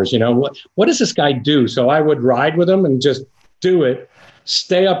 8 hours. You know, what does this guy do? So I would ride with him and just do it,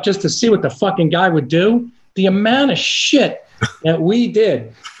 stay up just to see what the fucking guy would do. The amount of shit that we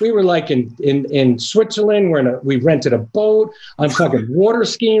did. We were like in Switzerland. We rented a boat. I'm fucking water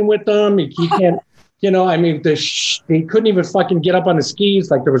skiing with them. You can't, you know, I mean, he couldn't even fucking get up on the skis.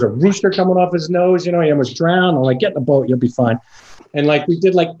 Like there was a rooster coming off his nose. You know, he almost drowned. I'm like, get in the boat. You'll be fine. And like we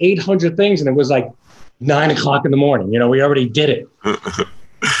did like 800 things, and it was like 9 o'clock in the morning. You know, we already did it.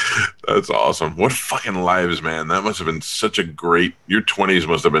 That's awesome. What fucking lives, man. That must have been such a great, your 20s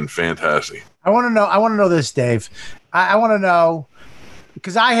must have been fantastic. I want to know this, Dave. I want to know,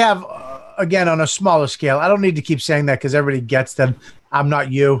 because I have, again, on a smaller scale, I don't need to keep saying that because everybody gets that I'm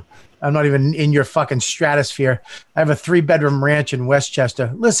not you. I'm not even in your fucking stratosphere. I have a 3-bedroom ranch in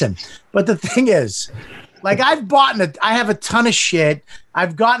Westchester. Listen, but the thing is, like I have a ton of shit.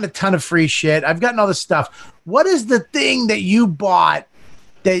 I've gotten a ton of free shit. I've gotten all this stuff. What is the thing that you bought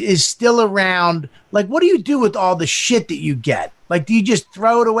that is still around? Like, what do you do with all the shit that you get? Like, do you just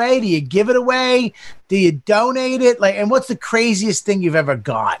throw it away? Do you give it away? Do you donate it? Like, and what's the craziest thing you've ever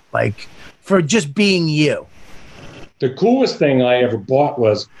got? Like, for just being you? The coolest thing I ever bought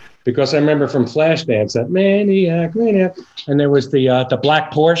was, because I remember from Flashdance, that Maniac, and there was the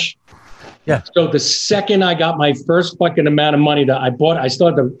black Porsche. Yeah. So the second I got my first fucking amount of money that I bought, I still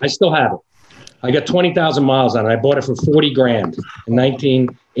have it. I got 20,000 miles on it. I bought it for $40,000 in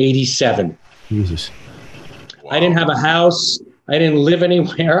 1987. Jesus. Wow. I didn't have a house. I didn't live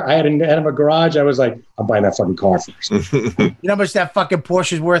anywhere. I didn't have a garage. I was like, I'm buying that fucking car first. You know how much that fucking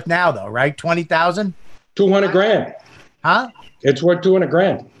Porsche is worth now, though, right? 20,000? $200,000. Huh? It's worth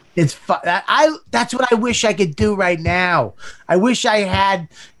 $200,000. That's what I wish I could do right now. I wish I had,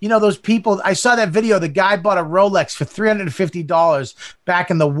 you know, those people. I saw that video. The guy bought a Rolex for $350 back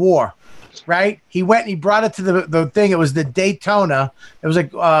in the war. Right? He went and he brought it to the thing. It was the Daytona. It was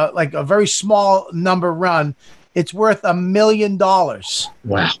like a very small number run. It's worth $1 million.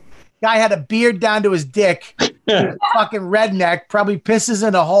 Wow. Guy had a beard down to his dick. Fucking redneck. Probably pisses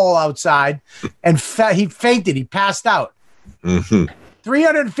in a hole outside. And he fainted. He passed out. Mm-hmm.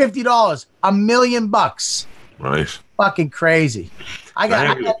 $350. $1 million. Nice. Fucking crazy. Can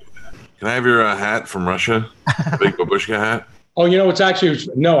I have your hat from Russia? Big babushka hat? Oh, you know, it's actually,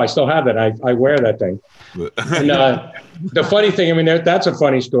 no, I still have that. I wear that thing. And the funny thing, I mean, that's a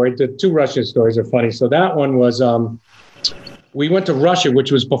funny story. The 2 Russian stories are funny. So that one was, we went to Russia,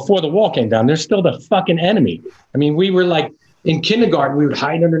 which was before the wall came down. They're still the fucking enemy. I mean, we were like in kindergarten, we would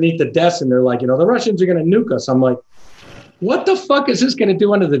hide underneath the desk and they're like, you know, the Russians are going to nuke us. I'm like, what the fuck is this going to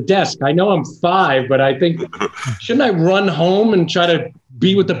do under the desk? I know I'm 5, but I think, shouldn't I run home and try to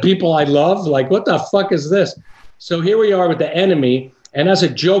be with the people I love? Like, what the fuck is this? So here we are with the enemy. And as a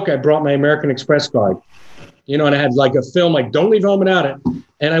joke, I brought my American Express card, you know, and I had like a film, like, don't leave home without it.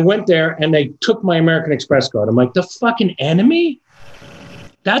 And I went there and they took my American Express card. I'm like, the fucking enemy?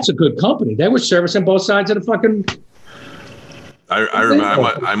 That's a good company. They were servicing both sides of the fucking. I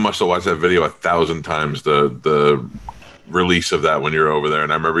remember I must have watched that video 1,000 times, the release of that when you were over there.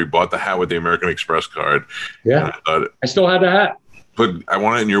 And I remember you bought the hat with the American Express card. Yeah. I still have the hat. But I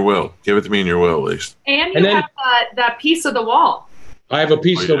want it in your will. Give it to me in your will, at least. And you have that piece of the wall. I have a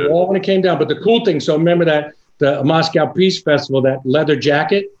piece of the wall when it came down. But the cool thing, so remember that the Moscow Peace Festival, that leather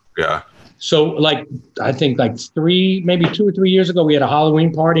jacket? Yeah. So like, I think like 2 or 3 years ago, we had a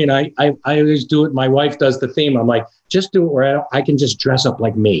Halloween party and I always do it. My wife does the theme. I'm like, just do it where I can just dress up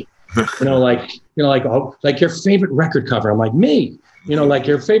like me. like your favorite record cover. I'm like, me, like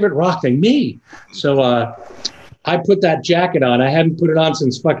your favorite rock thing, me. So I put that jacket on. I hadn't put it on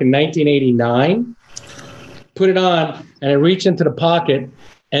since fucking 1989. Put it on and I reach into the pocket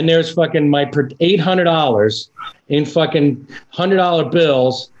and there's fucking my $800 in fucking $100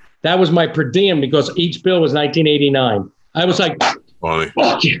 bills. That was my per diem because each bill was $19.89. I was like, funny.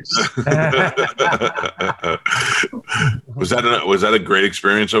 Fuck yes. Was that a great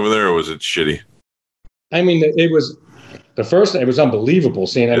experience over there, or was it shitty? I mean, it was the first. It was unbelievable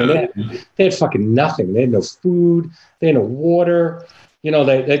seeing. I mean, they had fucking nothing. They had no food. They had no water. they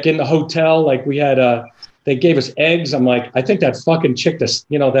like in the hotel, like we had they gave us eggs. I'm like, I think that fucking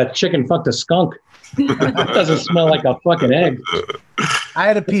that chicken fucked a skunk. It doesn't smell like a fucking egg. I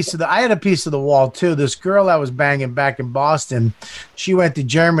had a piece of the wall too. This girl I was banging back in Boston, she went to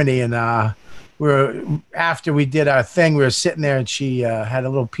Germany, and after we did our thing, we were sitting there, and she had a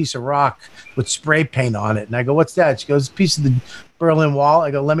little piece of rock with spray paint on it. And I go, "What's that?" She goes, "A piece of the Berlin Wall."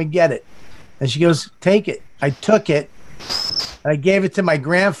 I go, "Let me get it." And she goes, "Take it." I took it. I gave it to my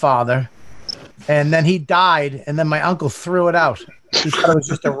grandfather, and then he died. And then my uncle threw it out. He thought it was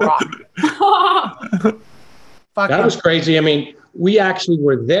just a rock. That was crazy. I mean, we actually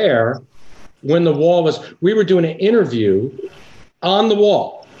were there when the wall was. We were doing an interview on the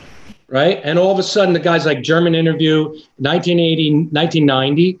wall. Right. And all of a sudden, the guy's like, German interview, 1980,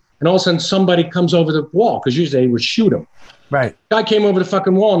 1990. And all of a sudden, somebody comes over the wall because usually they would shoot him. Right. Guy came over the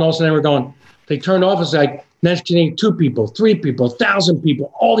fucking wall, and all of a sudden, they were going, they turned off. It's like, next thing, 2 people, 3 people, 1,000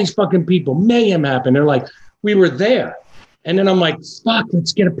 people, all these fucking people. Mayhem happened. They're like, we were there. And then I'm like, fuck,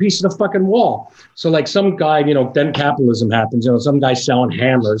 let's get a piece of the fucking wall. So, like, some guy, then capitalism happens. Some guy selling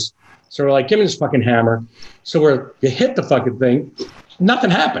hammers. So we're like, give me this fucking hammer. So you hit the fucking thing.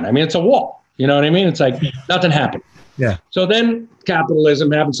 Nothing happened. I mean, it's a wall. You know what I mean? It's like nothing happened. Yeah. So then capitalism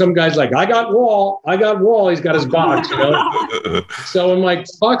happened. Some guy's like, I got wall. He's got his box, So I'm like,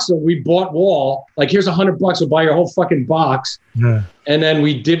 fuck. So we bought wall. Like, here's $100. We'll buy your whole fucking box. Yeah. And then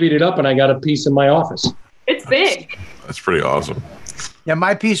we divvied it up, and I got a piece in my office. It's big. That's pretty awesome. Yeah,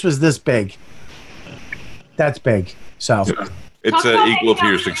 my piece was this big. That's big. So it's equal to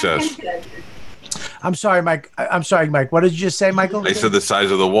your success. I'm sorry, Mike. What did you just say, Michael? I said the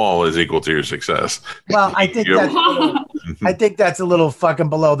size of the wall is equal to your success. Well, I think that's a little fucking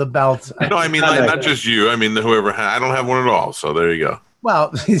below the belt. No, I mean, not just you. I mean, whoever I don't have one at all. So there you go.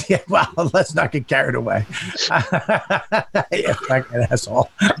 Well, yeah. Well, let's not get carried away. Yeah, fucking asshole.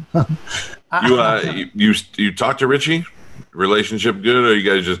 You talk to Richie? Relationship good, or you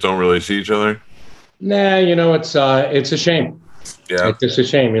guys just don't really see each other? Nah, it's a shame. Yeah, it's just a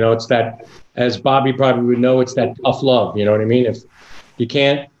shame. It's that, as Bobby probably would know, it's that tough love. You know what I mean? If you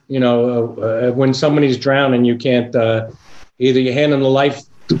can't, when somebody's drowning, you can't. Either you hand him the life,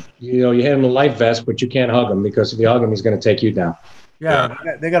 you hand him the life vest, but you can't hug him, because if you hug him, he's going to take you down. Yeah.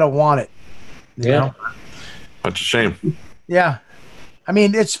 They gotta want it. You know? That's a shame. Yeah, I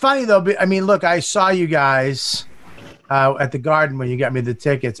mean, it's funny though. I mean, look, I saw you guys at the Garden when you got me the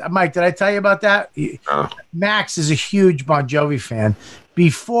tickets. Mike, did I tell you about that? Max is a huge Bon Jovi fan.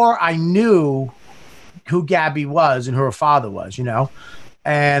 Before I knew who Gabby was and who her father was,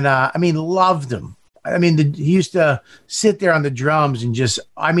 and I mean, loved him. I mean, he used to sit there on the drums and just,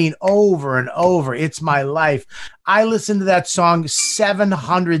 I mean, over and over. It's my life. I listened to that song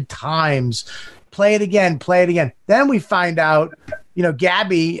 700 times. Play it again. Then we find out,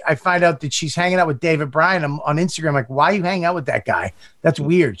 Gabby, I find out that she's hanging out with David Bryan on Instagram. I'm like, why are you hanging out with that guy? That's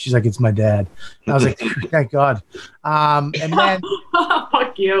weird. She's like, it's my dad. And I was like, thank God. And then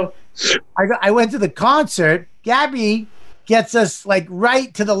fuck you. I went to the concert. Gabby gets us like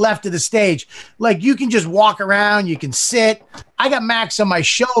right to the left of the stage. Like, you can just walk around, you can sit. I got Max on my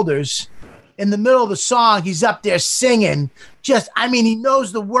shoulders. In the middle of the song, he's up there singing. He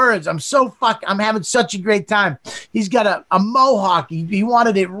knows the words. I'm having such a great time. He's got a mohawk. He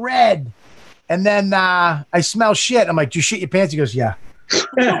wanted it red. And then I smell shit. I'm like, do you shit your pants? He goes, yeah.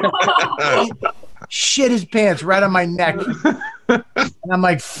 Shit his pants right on my neck. And I'm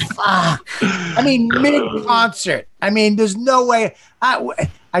like, fuck. I mean, mid-concert. I mean, there's no way.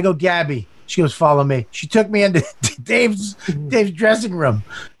 I go, Gabby. She goes, follow me. She took me into Dave's dressing room,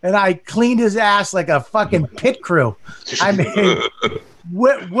 and I cleaned his ass like a fucking pit crew. I mean,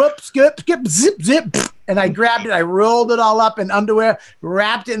 whoop, skip, zip, and I grabbed it. I rolled it all up in underwear,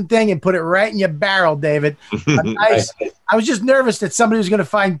 wrapped it in thing, and put it right in your barrel, David. I was just nervous that somebody was going to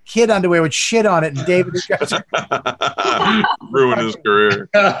find kid underwear with shit on it, and David was going ruin his career.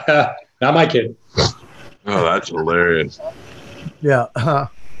 Not my kid. Oh, that's hilarious. Yeah.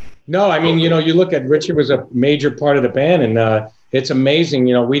 No, I mean, you look at Richard was a major part of the band, and it's amazing.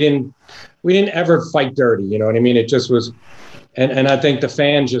 We didn't ever fight dirty. You know what I mean? It just was, and I think the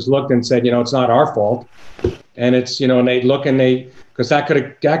fans just looked and said, it's not our fault, and it's, and they look and because that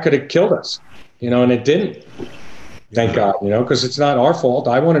could have killed us, and it didn't. Thank God, because it's not our fault.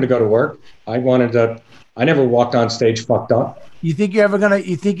 I wanted to go to work. I never walked on stage fucked up. You think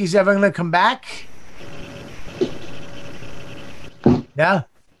he's ever gonna come back? Yeah.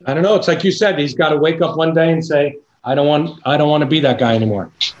 I don't know. It's like you said, he's got to wake up one day and say, I don't want to be that guy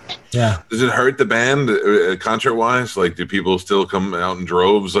anymore. Yeah. Does it hurt the band concert wise? Like, do people still come out in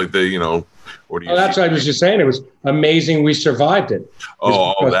droves? Like they, or do you? That's what I was just saying. It was amazing. We survived it.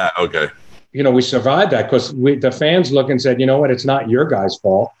 That okay. We survived that because the fans look and said, you know what? It's not your guy's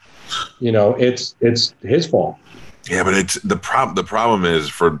fault. It's his fault. Yeah, but it's the problem is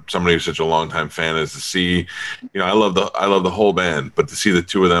for somebody who's such a longtime fan is to see, I love the whole band, but to see the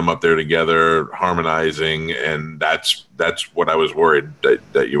two of them up there together harmonizing, and that's what I was worried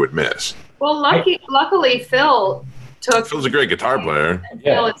that you would miss. Well, luckily Phil's a great guitar player.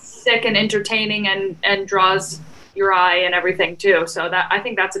 Phil is sick and entertaining and draws your eye and everything too. So that I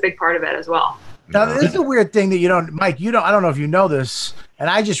think that's a big part of it as well. Now, this is a weird thing that you don't, Mike, I don't know if you know this, and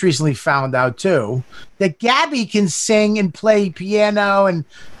I just recently found out too, that Gabby can sing and play piano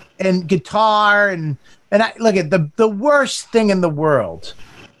and guitar. And I look at the worst thing in the world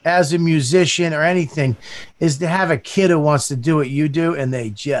as a musician or anything is to have a kid who wants to do what you do and they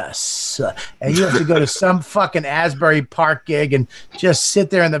just suck. And you have to go to some fucking Asbury Park gig and just sit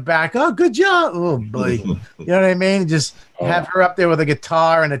there in the back. Oh, good job. Oh, boy. You know what I mean? Just have her up there with a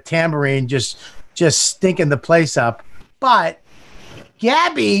guitar and a tambourine just stinking the place up. But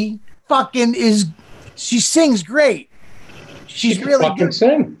Gabby fucking she sings great. She's really good.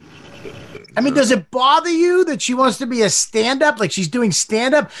 Sing. I mean, does it bother you that she wants to be a stand-up? Like she's doing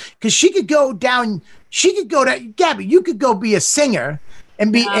stand-up? Because she could go down, Gabby, you could go be a singer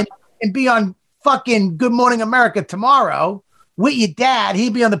and be and be on fucking Good Morning America tomorrow with your dad.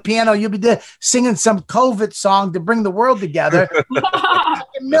 He'd be on the piano. You'll be there singing some COVID song to bring the world together.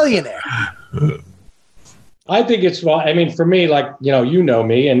 Fucking millionaire. I think it's, well, I mean, for me, like, you know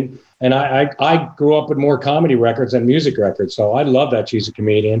me, and I grew up with more comedy records than music records. So I love that she's a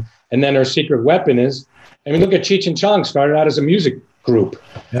comedian. And then her secret weapon is, I mean, look at Cheech and Chong started out as a music group,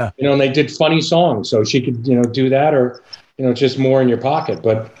 and they did funny songs. So she could, do that, or, just more in your pocket.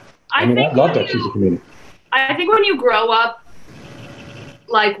 But I love that she's a comedian. I think when you grow up,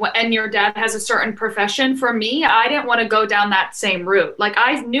 and your dad has a certain profession, for me, I didn't want to go down that same route. Like,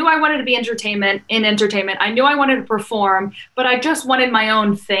 I knew I wanted to be in entertainment. I knew I wanted to perform, but I just wanted my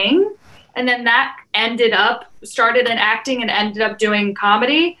own thing. And then that started in acting and ended up doing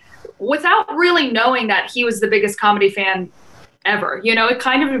comedy without really knowing that he was the biggest comedy fan ever.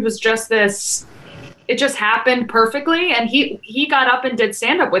 It was just this, it just happened perfectly. And he got up and did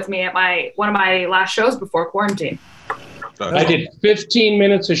stand up with me at one of my last shows before quarantine. I did 15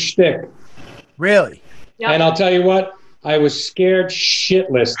 minutes of shtick. Really? Yep. And I'll tell you what, I was scared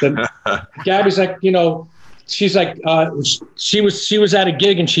shitless. Gabby's like, she's like, she was at a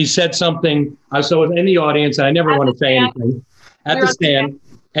gig and she said something. I was in the audience, and I never want to say anything. At the stand,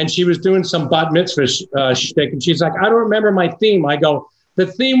 and she was doing some bat mitzvah shtick, and she's like, I don't remember my theme. I go, the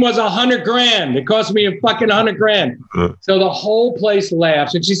theme was $100,000. It cost me a fucking $100,000. So the whole place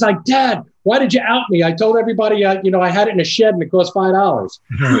laughs, and she's like, Dad, why did you out me? I told everybody, I had it in a shed and it cost $5.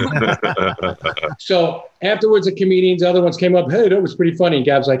 So afterwards, the comedians, the other ones came up. Hey, that was pretty funny. And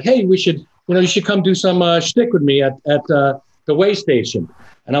Gab's like, hey, you should come do some shtick with me at the way station.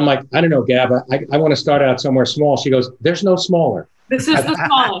 And I'm like, I don't know, Gab. I want to start out somewhere small. She goes, there's no smaller. This is the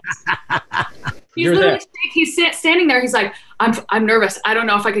smallest. He's standing there. He's like, I'm nervous. I don't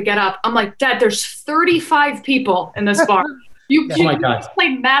know if I could get up. I'm like, Dad, there's 35 people in this bar. You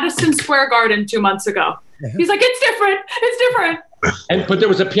played Madison Square Garden 2 months ago. He's like, it's different. But there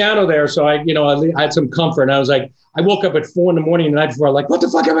was a piano there, so I had some comfort. And I was like, I woke up at 4 a.m. the night before, like, what the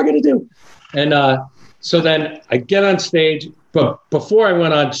fuck am I going to do? And so then I get on stage. But before I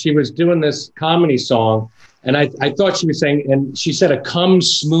went on, she was doing this comedy song, and I thought she was saying, and she said a cum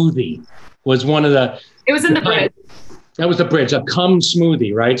smoothie was one of the. It was in the bridge. That was the bridge, a cum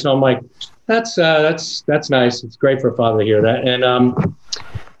smoothie, right? So I'm like, that's nice. It's great for a father to hear that. And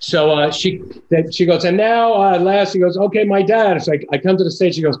so she goes, and now last, she goes, okay, my dad. It's like, I come to the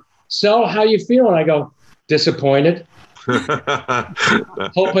stage, she goes, so how you feeling? I go, disappointed.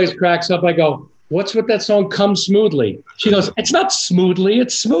 Whole place cracks up. I go, what's with that song, Come Smoothly? She goes, it's not smoothly,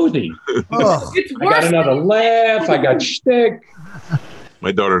 it's smoothie. Oh. I got another laugh. I got shtick.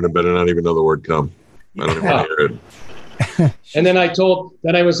 My daughter better not even know the word come. I don't even want to hear it. And then I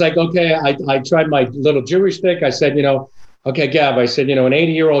was like, okay, I tried my little Jewish stick. I said, okay, Gab, I said, an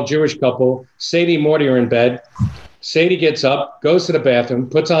 80-year-old Jewish couple, Sadie and Morty are in bed. Sadie gets up, goes to the bathroom,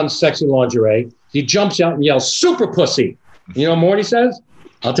 puts on sexy lingerie. He jumps out and yells, super pussy. You know what Morty says?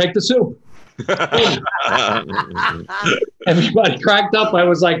 I'll take the soup. Everybody cracked up. I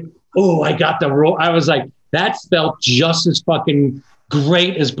was like, oh, I got the role. I was like, that felt just as fucking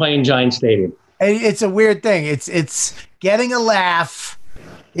great as playing Giant Stadium. It's a weird thing. It's getting a laugh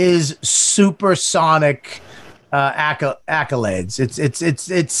is supersonic accolades.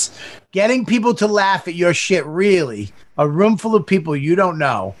 It's getting people to laugh at your shit. Really, a room full of people you don't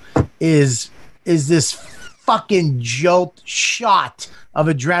know is this fucking jolt shot of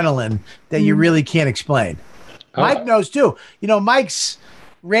adrenaline that you really can't explain. Mike knows too. You know, Mike's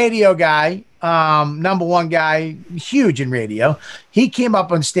radio guy, number one guy, huge in radio. He came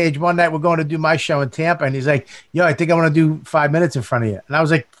up on stage one night. We're going to do my show in Tampa, and he's like, "Yo, I think I want to do 5 minutes in front of you." And I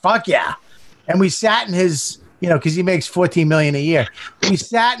was like, "Fuck yeah!" And we sat in his, you know, because he makes $14 million a year. We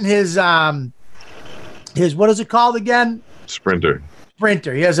sat in his what is it called again? Sprinter.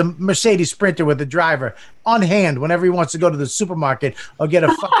 He has a Mercedes Sprinter with a driver on hand whenever he wants to go to the supermarket or get a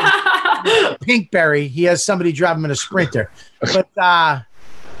fucking Pinkberry. He has somebody drive him in a Sprinter. But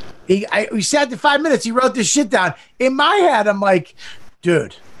we sat there 5 minutes. He wrote this shit down. In my head, I'm like,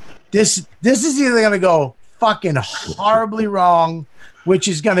 dude, this is either going to go fucking horribly wrong, which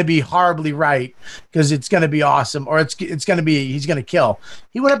is going to be horribly right because it's going to be awesome, or it's going to be, he's going to kill.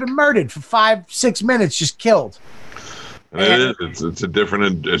 He would have been murdered for 5-6 minutes, just killed. And it's a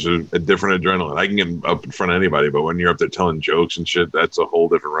different adrenaline. I can get up in front of anybody, but when you're up there telling jokes and shit, that's a whole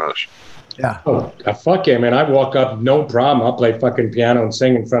different rush. Yeah. Oh, fuck yeah, man! I walk up, no problem. I'll play fucking piano and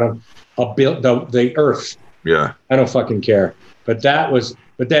sing in front of the earth. Yeah. I don't fucking care. But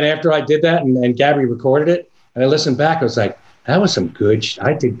then after I did that and Gabby recorded it, and I listened back, I was like, that was some good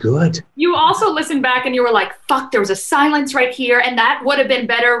I did good. You also listened back and you were like, fuck, there was a silence right here, and that would have been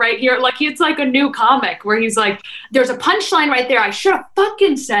better right here. Like, it's like a new comic where he's like, there's a punchline right there. I should have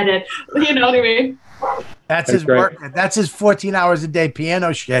fucking said it. You know what I mean? That's his work. That's his 14 hours a day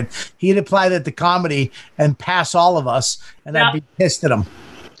piano shit. He'd apply that to comedy and pass all of us, and I'd be pissed at him.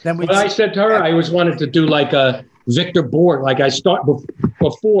 Then I said to her, I always wanted to do like a Victor Borg. Like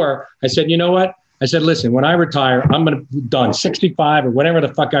before, I said, you know what? I said, listen, when I retire, I'm going to be done. 65 or whenever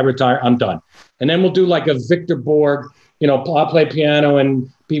the fuck I retire, I'm done. And then we'll do like a Victor Borg, you know, I'll play piano and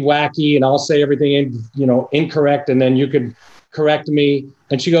be wacky and I'll say everything incorrect. And then you could correct me.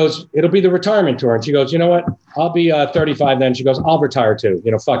 And she goes, it'll be the retirement tour. And she goes, you know what? I'll be 35 then. She goes, I'll retire too.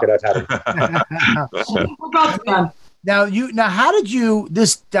 You know, fuck it. I've had it. We're both done. Now, how did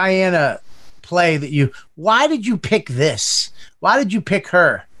this Diana play why did you pick this? Why did you pick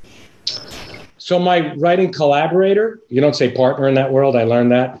her? So my writing collaborator, you don't say partner in that world. I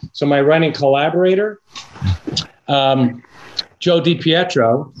learned that. So my writing collaborator, Joe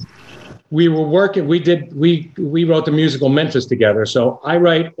DiPietro, we were working, we wrote the musical Memphis together. So I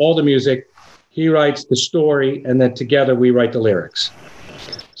write all the music, he writes the story, and then together we write the lyrics.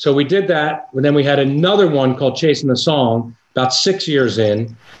 So we did that, and then we had another one called Chasing the Song about 6 years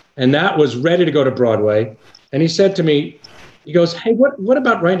in, and that was ready to go to Broadway. And he said to me, he goes, hey, what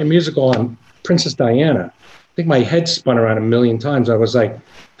about writing a musical on Princess Diana? I think my head spun around a million times. I was like,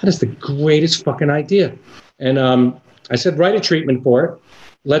 that is the greatest fucking idea. And I said, write a treatment for it.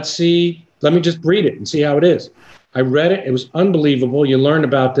 Let me just read it and see how it is. I read it. It was unbelievable. You learned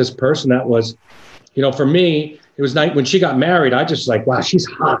about this person that was, for me, it was night when she got married. I just like, wow, she's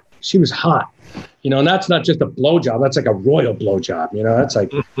hot. She was hot. And that's not just a blowjob. That's like a royal blowjob. That's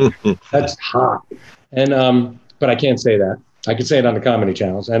like, that's hot. And, but I can't say that. I could say it on the comedy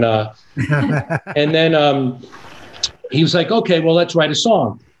channels. And, and then he was like, okay, well, let's write a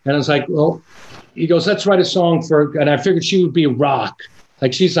song. And I was like, well, he goes, let's write a song and I figured she would be rock.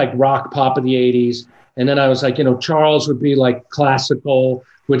 Like, she's like rock pop of the 80s. And then I was like, Charles would be like classical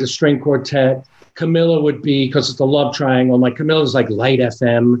with a string quartet. Camilla would be, because it's the love triangle. Like, Camilla's like light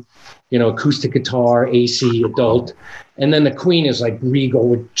FM, acoustic guitar, AC, adult. And then the Queen is like regal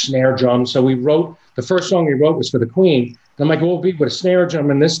with snare drum. So the first song we wrote was for the Queen. And I'm like, well, we'll be with a snare drum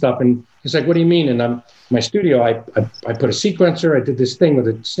and this stuff. And he's like, what do you mean? And I'm in my studio, I put a sequencer. I did this thing with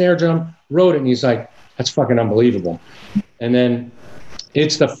a snare drum, wrote it. And he's like, that's fucking unbelievable. And then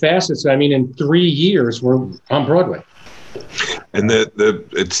it's the fastest. I mean, in 3 years, we're on Broadway. And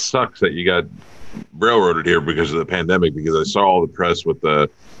it sucks that you got railroaded here because of the pandemic, because I saw all the press with the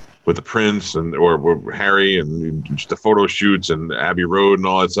Prince or Harry and just the photo shoots and Abbey Road and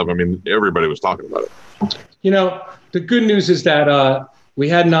all that stuff. I mean, everybody was talking about it. The good news is that we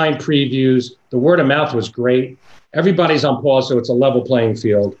had 9 previews. The word of mouth was great. Everybody's on pause, so it's a level playing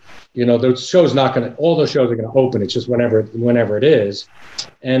field. All those shows are going to open. It's just whenever it is.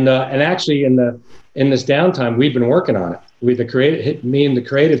 And actually in this downtime, we've been working on it. Me and the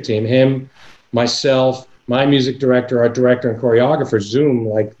creative team, him, myself, my music director, our director and choreographer, Zoom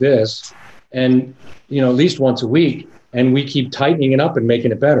like this, and at least once a week, and we keep tightening it up and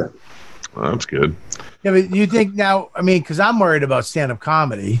making it better. Well, that's good. Yeah, but you think now? I mean, because I'm worried about stand-up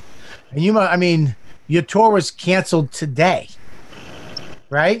comedy, and your tour was canceled today,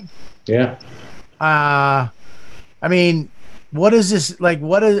 right? Yeah. I mean, what is this like?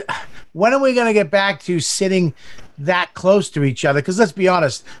 When are we going to get back to sitting that close to each other? Because let's be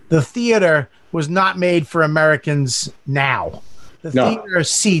honest, the theater was not made for Americans now. The theater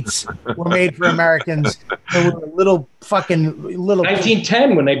seats were made for Americans that were little.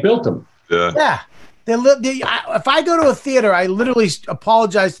 1910 when they built them. Yeah. If I go to a theater, I literally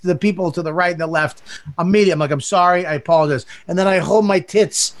apologize to the people to the right and the left immediately. I'm like, I'm sorry, I apologize. And then I hold my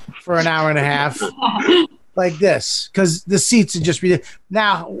tits for an hour and a half like this because the seats are just ridiculous.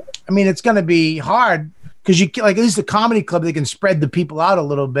 Now, I mean, it's going to be hard because at least the comedy club, they can spread the people out a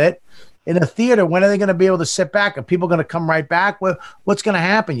little bit. In a theater, when are they going to be able to sit back? Are people going to come right back? What's going to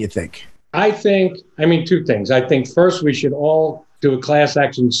happen, you think? I mean, two things. I think first we should all do a class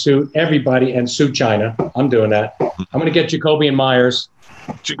action suit, everybody, and sue China. I'm doing that. I'm going to get Jacoby and Myers.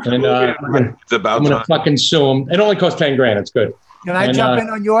 And I'm going to fucking sue them. It only costs $10,000. It's good. Can I jump in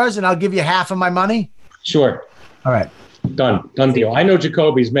on yours and I'll give you half of my money? Sure. All right. Done deal. I know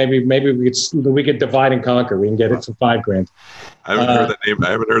Jacoby's. Maybe we could divide and conquer. We can get it for $5,000. I haven't heard that name. I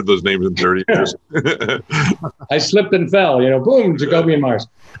haven't heard those names in 30 years. I slipped and fell. Boom, Jacoby and Myers.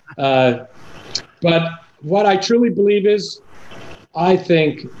 But what I truly believe is, I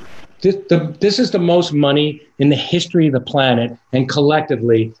think this is the most money in the history of the planet, and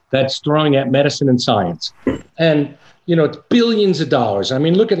collectively, that's throwing at medicine and science. And it's billions of dollars. I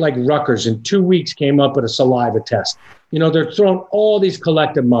mean, look at like Rutgers in 2 weeks came up with a saliva test. They're throwing all these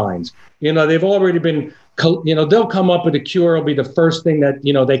collective minds. They've already been, they'll come up with a cure. It'll be the first thing that,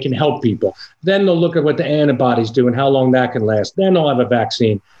 they can help people. Then they'll look at what the antibodies do and how long that can last. Then they'll have a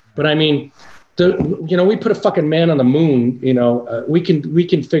vaccine. But I mean, we put a fucking man on the moon, we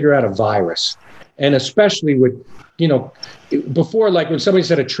can figure out a virus. And especially with, before, like when somebody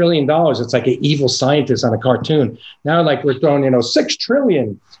said $1 trillion, it's like an evil scientist on a cartoon. Now, like we're throwing, 6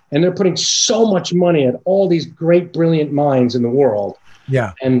 trillion, and they're putting so much money at all these great, brilliant minds in the world.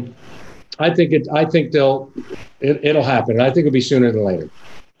 Yeah. And I think it'll happen. And I think it'll be sooner than later.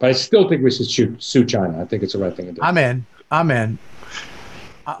 But I still think we should sue China. I think it's the right thing to do. I'm in.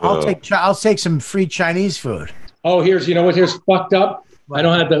 I'll take some free Chinese food. Oh, here's fucked up. I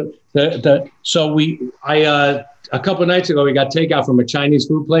don't have so a couple of nights ago, we got takeout from a Chinese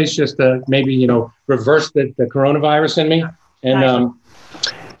food place just to maybe, reverse the coronavirus in me.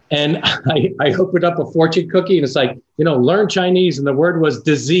 And I opened up a fortune cookie and it's like, learn Chinese. And the word was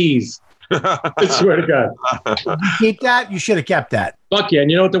disease. I swear to God. Did you keep that? You should have kept that. Fuck yeah. And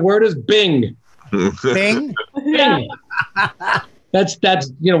you know what the word is? Bing. Bing? Bing. That's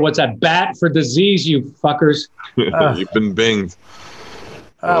what's that? Bat for disease, you fuckers. You've been binged.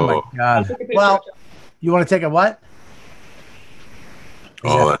 Oh my God. Well, you want to take a what?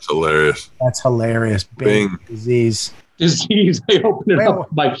 That's hilarious. That's hilarious. Bing. Disease. Disease. I opened it up.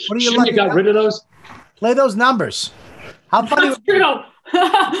 Like, shouldn't you got rid of those? Play those numbers. How funny would it be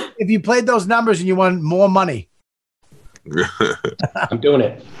if you played those numbers and you won more money? I'm doing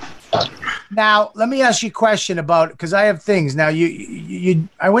it. Now, let me ask you a question about, because I have things. Now,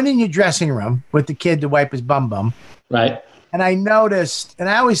 I went in your dressing room with the kid to wipe his bum. Right. And I noticed, and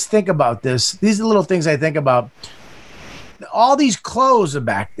I always think about this. These are the little things I think about. All these clothes are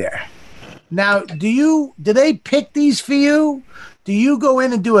back there. Now, do they pick these for you? Do you go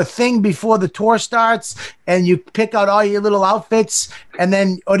in and do a thing before the tour starts and you pick out all your little outfits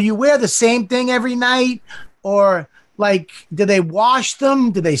or do you wear the same thing every night? Or like, do they wash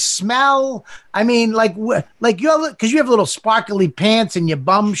them? Do they smell? I mean, like because you have little sparkly pants and your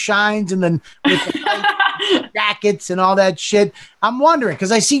bum shines and then with the jackets and all that shit. I'm wondering,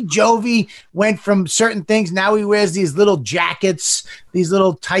 because I see Jovi went from certain things. Now he wears these little jackets, these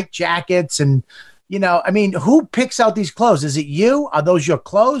little tight jackets. And, I mean, who picks out these clothes? Is it you? Are those your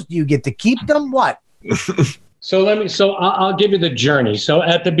clothes? Do you get to keep them? What? So I'll give you the journey. So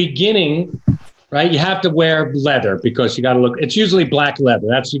at the beginning, right, you have to wear leather because you got to look, it's usually black leather.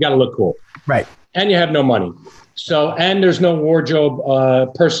 You got to look cool. Right. And you have no money. So, and there's no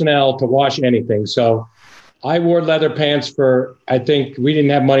wardrobe personnel to wash anything. So I wore leather pants I think we didn't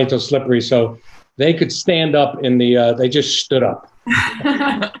have money till Slippery. So they could stand up they just stood up.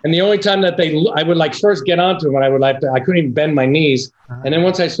 And the only time that I would like first get onto them, and I couldn't even bend my knees. And then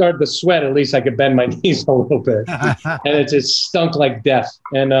once I started to sweat, at least I could bend my knees a little bit. And it just stunk like death.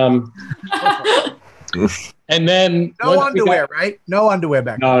 And and then no underwear, right? No underwear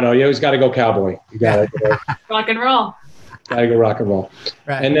back then. No, you always got to go cowboy. You got to rock and roll. Got to go rock and roll.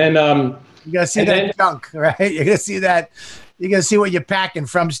 Right. And then you got to see that junk, right? You're going to see that. You're going to see what you're packing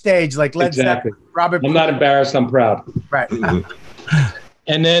from stage, like Led Zeppelin, Robert. I'm not embarrassed. I'm proud. Right.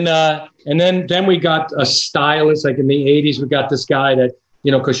 And then we got a stylist. Like in the 80s, we got this guy that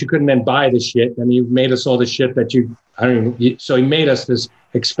because you couldn't then buy the shit. And he made us all the shit that so he made us this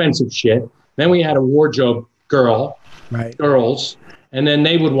expensive shit. Then we had a wardrobe girls, and then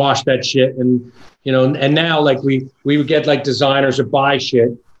they would wash that shit. And, and now like we would get like designers or buy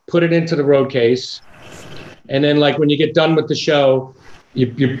shit, put it into the road case. And then like when you get done with the show,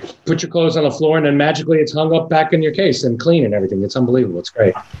 you put your clothes on the floor and then magically it's hung up back in your case and clean and everything. It's unbelievable. It's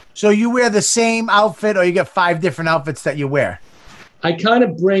great. So you wear the same outfit or you get 5 different outfits that you wear? I kind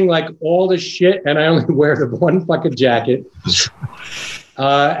of bring like all the shit and I only wear the one fucking jacket.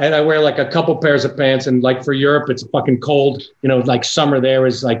 And I wear like a couple pairs of pants. And like for Europe, it's fucking cold. Like summer there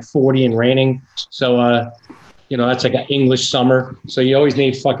is like 40 and raining. So, that's like an English summer. So you always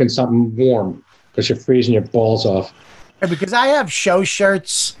need fucking something warm because you're freezing your balls off. Because I have show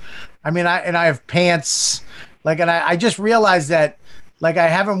shirts. I have pants. Like, and I just realized that, like, I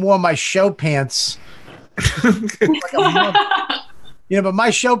haven't worn my show pants. But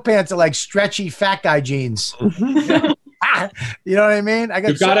my show pants are like stretchy fat guy jeans. You know what I mean?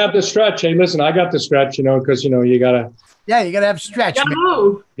 You got to have the stretch. Hey, listen, I got the stretch, because, you got to. Yeah, you got to have stretch.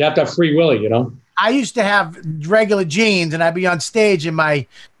 You have to have free willy, I used to have regular jeans and I'd be on stage and my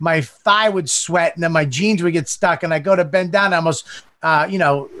thigh would sweat and then my jeans would get stuck and I go to bend down and almost,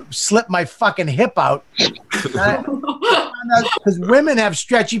 slip my fucking hip out. Because women have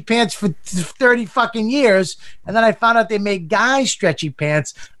stretchy pants for 30 fucking years. And then I found out they made guys stretchy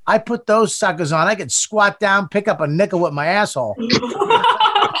pants. I put those suckers on. I could squat down, pick up a nickel with my asshole.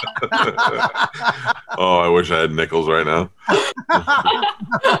 Oh, I wish I had nickels right now.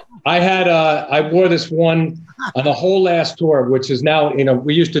 I wore this one on the whole last tour, which is now,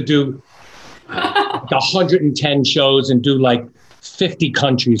 we used to do 110 shows and do like 50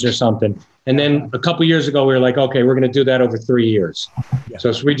 countries or something. And then a couple years ago, we were like, okay, we're going to do that over 3 years. Yeah.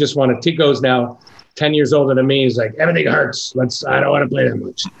 So we just want to, Tico's now 10 years older than me. He's like, everything hurts. I don't want to play that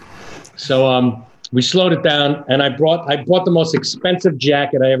much. So we slowed it down and I bought the most expensive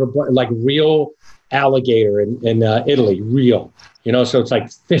jacket I ever bought, like real alligator in Italy, real, so it's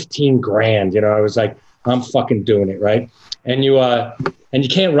like 15 grand, I was like, I'm fucking doing it. Right. And you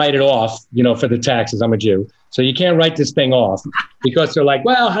can't write it off, for the taxes. I'm a Jew. So you can't write this thing off because they're like,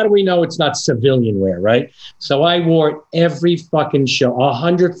 well, how do we know it's not civilian wear? Right. So I wore every fucking show,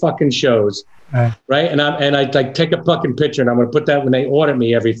 100 fucking shows. Right. And I like take a fucking picture and I'm going to put that when they audit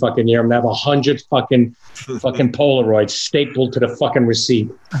me every fucking year. I'm going to have 100 fucking Polaroids stapled to the fucking receipt.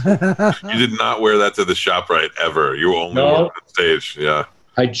 You did not wear that to the ShopRite ever. You only wore it on stage. Yeah.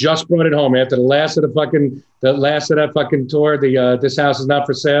 I just brought it home after the last of that fucking tour. This house is not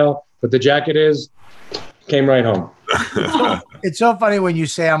for sale, but the jacket is. Came right home. It's so funny when you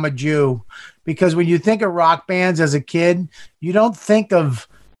say I'm a Jew, because when you think of rock bands as a kid, you don't think of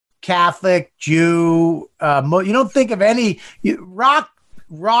Catholic, Jew. You don't think of any rock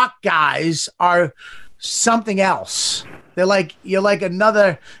guys are something else. You're like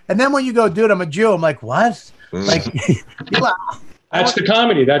another. And then when you go, dude, I'm a Jew. I'm like, what? Like, that's the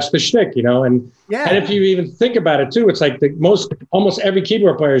comedy. That's the shtick, And and if you even think about it too, it's like almost every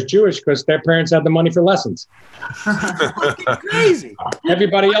keyboard player is Jewish because their parents had the money for lessons. Crazy.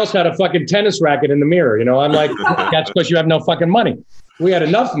 Everybody else had a fucking tennis racket in the mirror. I'm like, that's because you have no fucking money. We had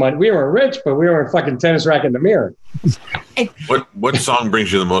enough money. We weren't rich, but we were a fucking tennis racket in the mirror. What song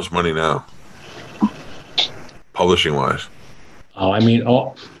brings you the most money now? Publishing wise.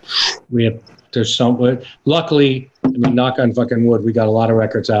 There's some, luckily, knock on fucking wood, we got a lot of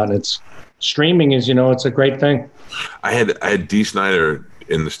records out and it's streaming is, it's a great thing. I had Dee Snider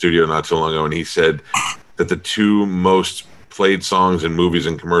in the studio not so long ago and he said that the 2 most played songs in movies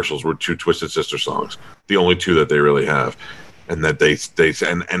and commercials were 2 Twisted Sister songs. The only 2 that they really have. And that they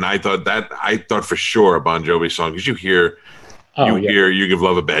and I thought for sure a Bon Jovi song, because you hear You Give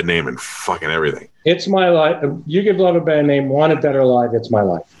Love a Bad Name and fucking everything. It's my life. You Give Love a Bad Name, Want It Dead or Alive, it's my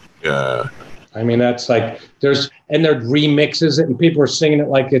life. Yeah. That's like there remixes it and people are singing it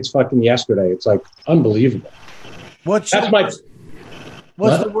like it's fucking yesterday. It's like unbelievable. What's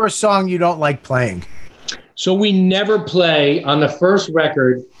the worst song you don't like playing? So we never play on the first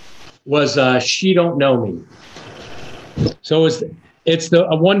record was She Don't Know Me. So it's the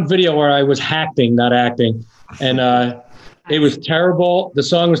one video where I was acting, not acting. And it was terrible. The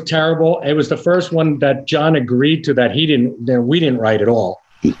song was terrible. It was the first one that John agreed to that we didn't write at all.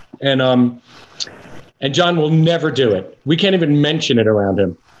 And John will never do it. We can't even mention it around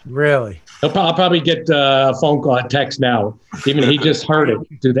him. Really? I'll probably get a phone call, a text now. Even he just heard it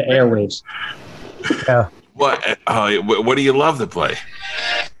through the airwaves. Yeah. What do you love to play?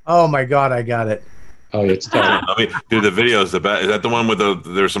 Oh my God, I got it. Oh, it's terrible. Dude, the video's the best. Is that the one with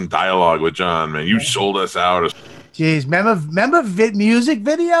there's some dialogue with John, man? You sold us out. Jeez, remember music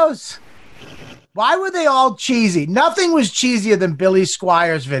videos? Why were they all cheesy? Nothing was cheesier than Billy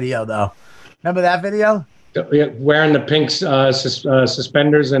Squires' video, though. Remember that video? Wearing the pink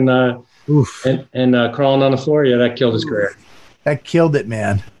suspenders and crawling on the floor. Yeah, that killed his career. That killed it,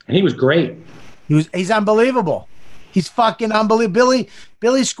 man. And he was great. He's unbelievable. He's fucking unbelievable.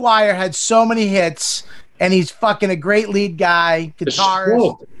 Billy Squire had so many hits, and he's fucking a great lead guy,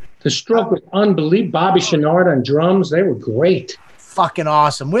 guitarist. The Stroke was unbelievable. Bobby Chenard on drums. They were great. Fucking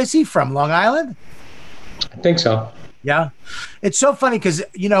awesome. Where's he from? Long Island? I think so. Yeah. It's so funny because,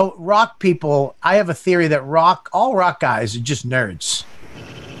 rock people, I have a theory that all rock guys are just nerds.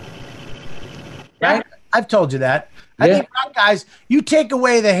 Right? I've told you that. I think rock guys, you take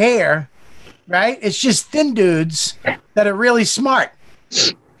away the hair, right? It's just thin dudes that are really smart.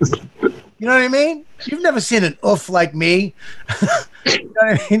 You know what I mean? You've never seen an oof like me. You know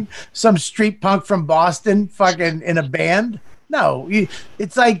what I mean? Some street punk from Boston fucking in a band. No,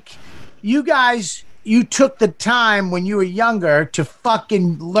 it's like you guys, you took the time when you were younger to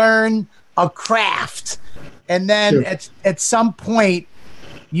fucking learn a craft. And then at some point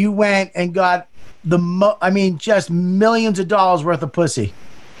you went and got just millions of dollars worth of pussy.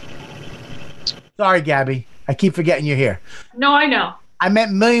 Sorry, Gabby. I keep forgetting you're here. No, I know. I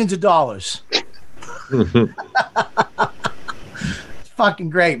meant millions of dollars. Fucking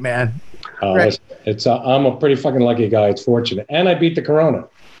great, man. Great. I'm a pretty fucking lucky guy. It's fortunate. And I beat the corona.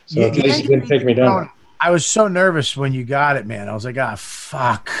 So at least it didn't take me down. I was so nervous when you got it, man. I was like,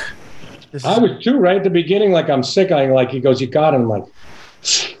 fuck. I was too, right at the beginning. Like, I'm sick. He goes, you got it. I'm like,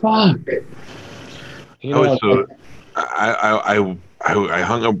 fuck. I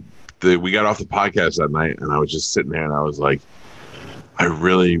hung up. We got off the podcast that night, and I was just sitting there, and I was like, I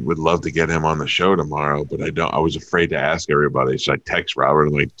really would love to get him on the show tomorrow, but I was afraid to ask everybody. So I text Robert.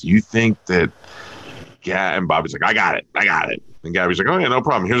 I'm like, do you think that? Yeah. And Bobby's like, I got it. And Gabby's like, oh yeah, no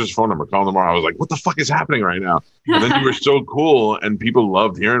problem. Here's his phone number. Call him tomorrow. I was like, what the fuck is happening right now? And then you were so cool, and people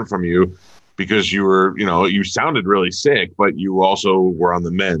loved hearing from you because you were, you sounded really sick, but you also were on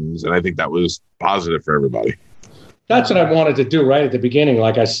the mends, and I think that was positive for everybody. That's what I wanted to do right at the beginning.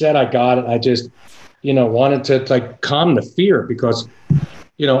 Like I said, I got it. I just, wanted to calm the fear because,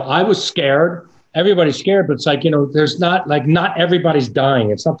 I was scared. Everybody's scared, but it's like, there's not everybody's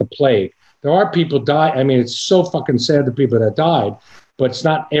dying. It's not the plague. There are people die. I mean, it's so fucking sad, the people that died, but it's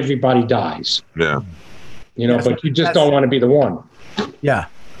not everybody dies. Yeah. But you just don't want to be the one. Yeah.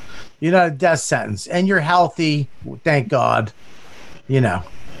 You're not a death sentence, and you're healthy. Thank God.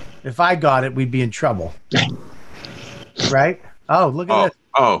 If I got it, we'd be in trouble. Right? Oh, look at this.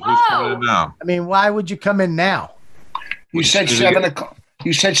 Oh, who's coming in now? I mean, why would you come in now? You said 7 o'clock.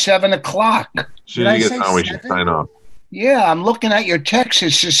 You said 7 o'clock. As soon as you get on, we should sign off. Yeah, I'm looking at your text.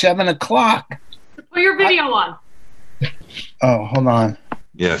 It's 7 o'clock. Put your video on. Oh, hold on.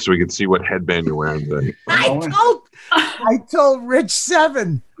 Yeah, so we can see what headband you're wearing today. I told Rich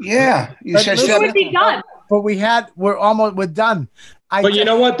 7. Yeah, you said 7. Would be done. But we're done. But you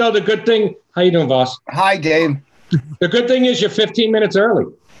know what though? The good thing. How you doing, boss? Hi, Dave. The good thing is you're 15 minutes early.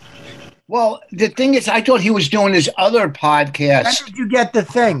 Well, the thing is, I thought he was doing his other podcast. When did you get the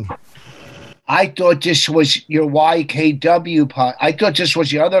thing? I thought this was your YKW pod. I thought this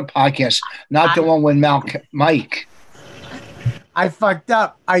was your other podcast, not the one with Mike. I fucked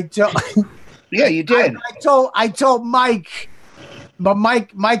up. Yeah, you did. I told Mike, but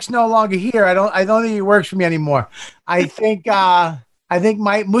Mike's no longer here. I don't think he works for me anymore. I think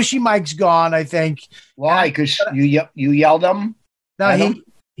Mushy Mike's gone. I think. Why? Because you yelled at him? No, I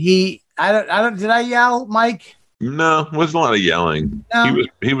don't. Did I yell, Mike? No, it wasn't a lot of yelling. No.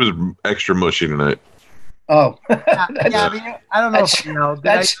 He was extra mushy tonight. Oh, I mean, I don't know.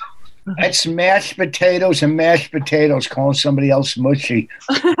 That's mashed potatoes and mashed potatoes calling somebody else mushy.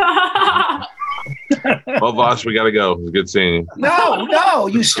 Well, boss, we got to go. It was good seeing you. No,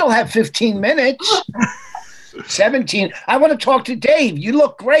 you still have 15 minutes. 17. I want to talk to Dave. You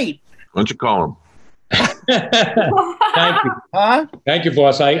look great. Why don't you call him? Thank you. Huh? Thank you,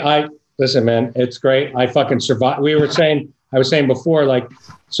 boss. I listen, man. It's great. I fucking survived. I was saying before,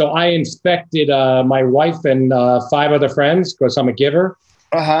 so I infected my wife and 5 other friends because I'm a giver.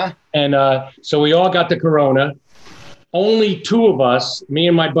 Uh-huh. And so we all got the corona. Only 2 of us, me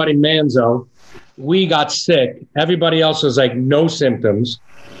and my buddy Manzo, we got sick. Everybody else was no symptoms.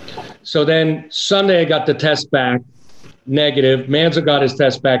 So then Sunday I got the test back negative. Manzo got his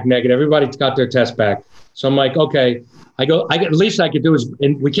test back negative. Everybody got their test back. So I'm like, okay. At least I could do is,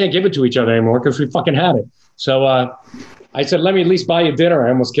 and we can't give it to each other anymore because we fucking had it. So I said, let me at least buy you dinner. I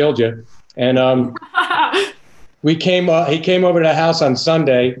almost killed you. And he came over to the house on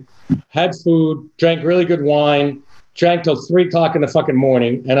Sunday. had food, drank really good wine, drank till 3 o'clock in the fucking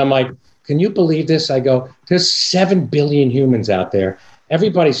morning. And I'm like, can you believe this? I go, there's 7 billion humans out there.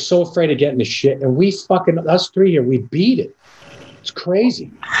 Everybody's so afraid of getting the shit. And we fucking, us 3 here, we beat it. It's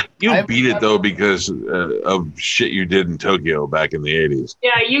crazy. You beat it, though, because of shit you did in Tokyo back in the 80s.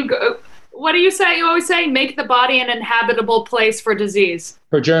 Yeah, you go. What do you say? You always say, make the body an inhabitable place for disease.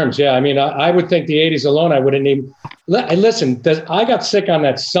 For germs, yeah. I mean, I would think the 80s alone, I wouldn't even. Listen, I got sick on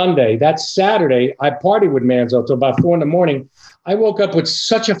that Sunday. That Saturday, I partied with Manzo till about 4 a.m. I woke up with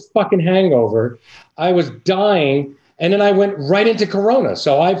such a fucking hangover. I was dying. And then I went right into Corona.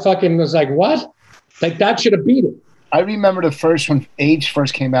 So I fucking was like, what? Like, that should have beat it. I remember the first when AIDS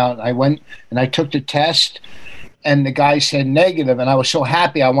first came out. I went and I took the test, and the guy said negative, and I was so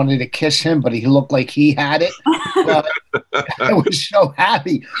happy. I wanted to kiss him, but he looked like he had it. I was so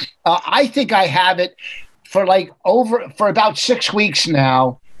happy. I think I have it for about 6 weeks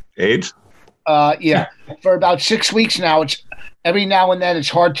now. AIDS? Yeah, for about 6 weeks now. It's every now and then it's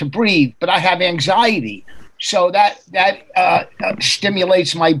hard to breathe, but I have anxiety, so that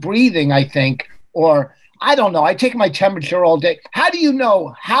stimulates my breathing, I think, or. I don't know. I take my temperature all day. How do you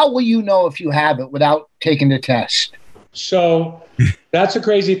know? How will you know if you have it without taking the test? So that's a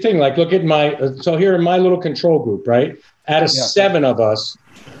crazy thing. Like, look at so here in my little control group, right? Out of 7 of us,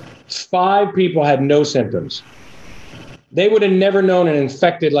 5 people had no symptoms. They would have never known and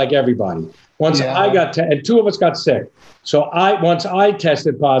infected like everybody. Once I got, and 2 of us got sick. So once I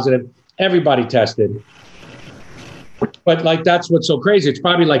tested positive, everybody tested. But like, that's what's so crazy. It's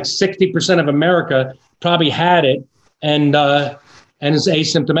probably like 60% of America probably had it and is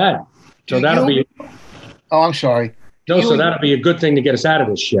asymptomatic. So that'll be. Oh, I'm sorry. So that'll be a good thing to get us out of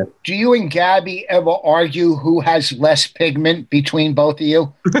this shit. Do you and Gabby ever argue who has less pigment between both of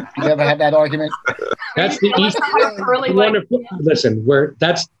you? Do you ever have that argument? That's the wonderful. Listen,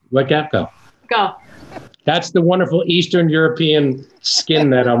 that's what go. That's the wonderful Eastern European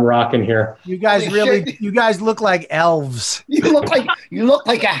skin that I'm rocking here. You guys look like elves. You look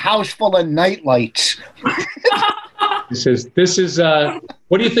like a house full of nightlights. This is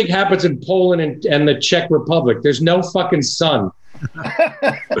what do you think happens in Poland and the Czech Republic? There's no fucking sun.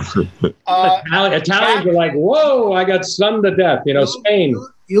 Italians are like, whoa, I got sun to death. Spain.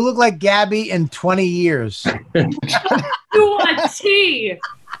 You look like Gabby in 20 years. You want tea?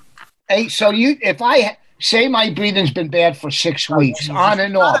 Hey, so if I say my breathing's been bad for 6 weeks, on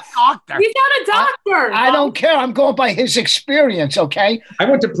and off. He's not a doctor. I don't care. I'm going by his experience, okay? I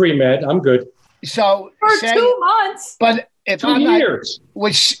went to pre-med. I'm good. So for 2 months. But if 2 I'm years.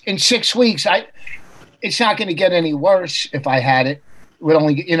 In 6 weeks, it's not going to get any worse if I had it. It would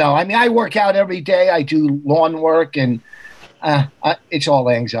only, I work out every day. I do lawn work, and it's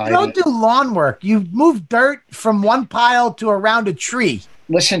all anxiety. You don't do lawn work. You move dirt from one pile to around a tree.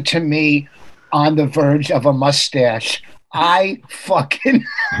 Listen to me, on the verge of a mustache. I fucking.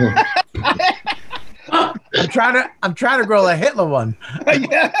 I'm trying to grow a Hitler one.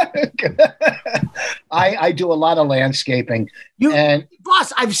 Yeah. I do a lot of landscaping.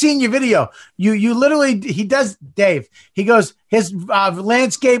 Boss, I've seen your video. You literally, he does, Dave. He goes, his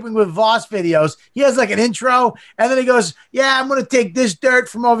landscaping with Voss videos. He has like an intro, and then he goes, yeah, I'm going to take this dirt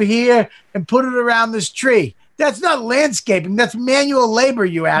from over here and put it around this tree. That's not landscaping. That's manual labor,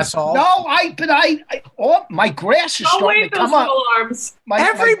 you asshole. No, my grass is starting to come up. Alarms.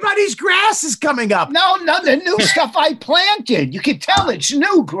 Everybody's grass is coming up. No, the new stuff I planted. You can tell it's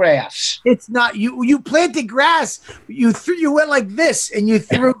new grass. It's not. You planted grass. You went like this, and you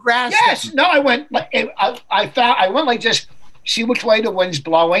threw grass. Yes. No, I went. I went like this. See which way the wind's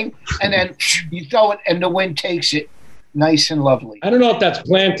blowing, and then you throw it, and the wind takes it. Nice and lovely. I don't know if that's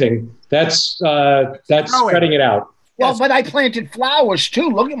planting. That's spreading it out. Well, but I planted flowers too.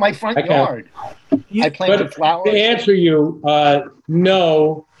 Look at my front yard. I planted flowers. To answer you,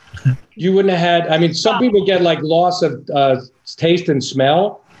 no, you wouldn't have had. I mean, some people get like loss of taste and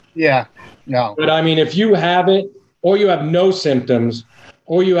smell. Yeah, no. But I mean, if you have it, or you have no symptoms,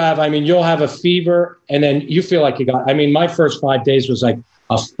 or you'll have a fever, and then you feel like you got. I mean, my first 5 days was like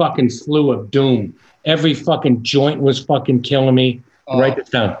a fucking flu of doom. Every fucking joint was fucking killing me. Write this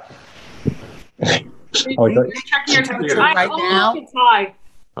down. Checking your temperature right now. It's high.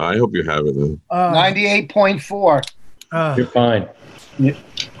 I hope you have it then. 98.4. You're fine. Yeah.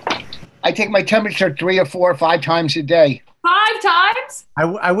 I take my temperature 3 or 4 or 5 times a day. 5 times?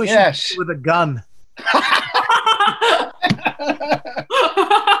 I wish you with a gun.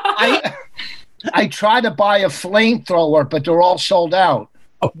 I try to buy a flamethrower, but they're all sold out.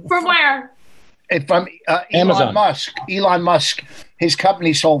 From where? From Elon Musk. his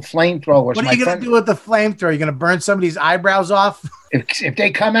company sold flamethrowers. What are you going to do with the flamethrower? You're going to burn somebody's eyebrows off? If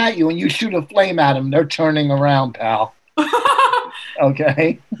they come at you and you shoot a flame at them, they're turning around, pal.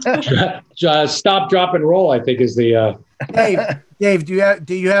 Okay. Stop, drop, and roll, I think is the. Dave,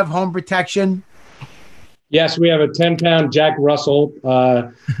 do you have home protection? Yes, we have a 10-pound Jack Russell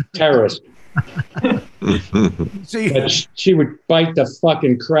terrorist. So she would bite the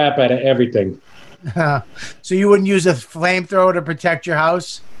fucking crap out of everything. So you wouldn't use a flamethrower to protect your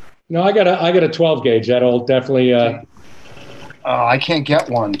house? No, I got a 12 gauge. That'll definitely. I can't get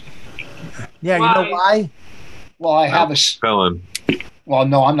one. Yeah, you know why? Well, I have a felon. Well,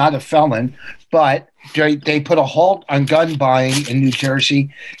 no, I'm not a felon, but they put a halt on gun buying in New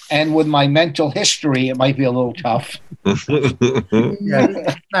Jersey, and with my mental history, it might be a little tough. Yeah,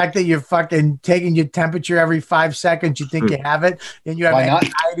 the fact that you're fucking taking your temperature every 5 seconds, you think you have it, and you have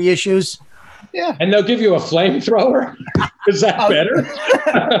anxiety issues. Yeah, and they'll give you a flamethrower. Is that better?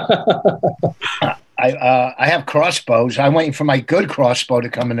 I have crossbows. I'm waiting for my good crossbow to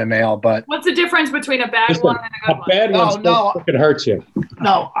come in the mail. But what's the difference between a bad one and a good one? A bad one fucking hurts you.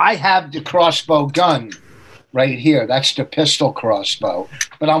 No, I have the crossbow gun right here. That's the pistol crossbow.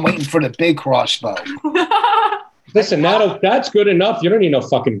 But I'm waiting for the big crossbow. Listen, that's good enough. You don't need no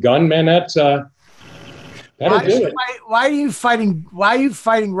fucking gun, man. That'll do it. Why are you fighting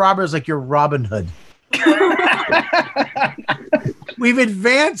robbers like you're Robin Hood? We've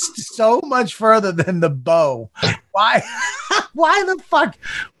advanced so much further than the bow. Why? Why the fuck?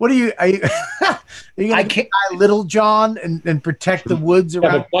 What are you going to buy Little John and protect the woods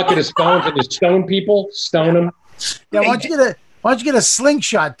around? Have a bucket of stones and just stone people, stone them. Yeah, why don't you get a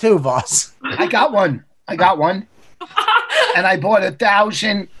slingshot too, Voss? I got one, and I bought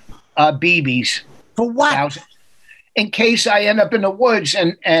 1,000 BBs. For what? 1,000. In case I end up in the woods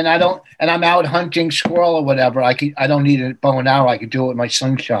and I'm out hunting squirrel or whatever, I don't need a bow and arrow. I could do it with my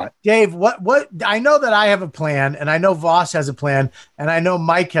slingshot. Dave, what I know that I have a plan, and I know Voss has a plan, and I know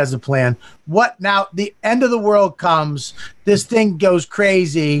Mike has a plan. What now? The end of the world comes. This thing goes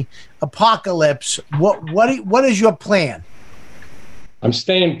crazy. Apocalypse. What is your plan? I'm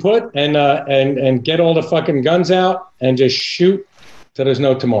staying put and get all the fucking guns out and just shoot till there's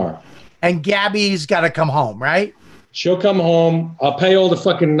no tomorrow. And Gabby's got to come home, right? She'll come home. I'll pay all the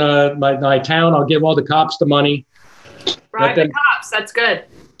fucking my town. I'll give all the cops the money. Right, the cops. That's good.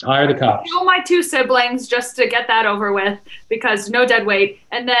 Hire the cops. Kill my 2 siblings just to get that over with because no dead weight.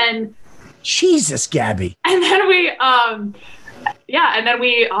 And then Jesus, Gabby. And then we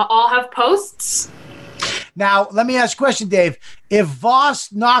all have posts. Now, let me ask a question, Dave. If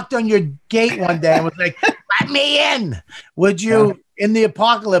Voss knocked on your gate one day and was like, "Let me in," would you, in the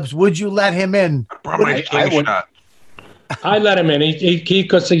apocalypse, would you let him in? I would. I let him in.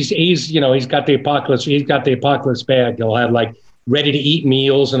 Because he's got the apocalypse. He's got the apocalypse bag. He'll have like ready to eat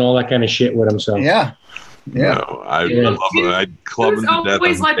meals and all that kind of shit with him. So yeah. No, I'd club him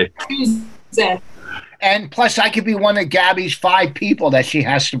to death. And plus, I could be one of Gabby's 5 people that she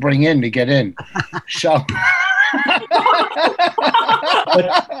has to bring in to get in. So,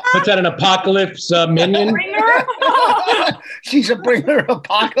 what's that? An apocalypse minion? She's a bringer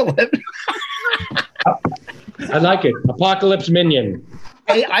apocalypse. I like it. Apocalypse minion.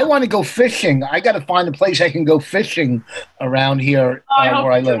 Hey, I want to go fishing. I got to find a place I can go fishing around here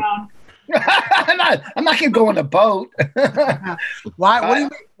where I live. I'm not gonna go on a boat. Why? What do you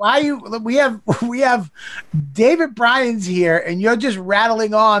mean? Why you? We have David Bryan's here, and you're just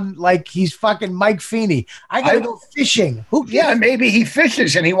rattling on like he's fucking Mike Feeney. I gotta go fishing. Who cares? Yeah, maybe he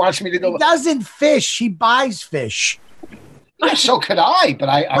fishes and he wants me to go. He doesn't fish. He buys fish. Yeah, so could I, but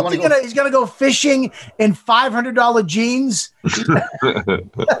I want to go. He's gonna go fishing in $500 jeans.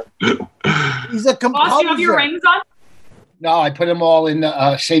 He's a composer. Boss, you have your rings on? No, I put them all in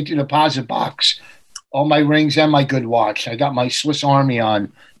the safety deposit box. All my rings and my good watch. I got my Swiss Army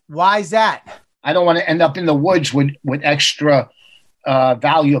on. Why is that? I don't want to end up in the woods with extra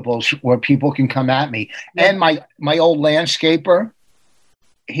valuables where people can come at me. Yeah. And my old landscaper,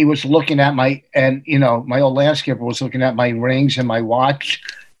 he was looking at my old landscaper was looking at my rings and my watch.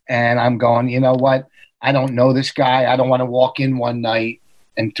 And I'm going, you know what? I don't know this guy. I don't want to walk in one night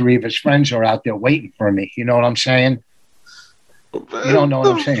and 3 of his friends are out there waiting for me. You know what I'm saying? You don't know what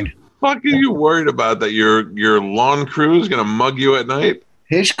I'm saying. Fuck are you worried about that your lawn crew is going to mug you at night?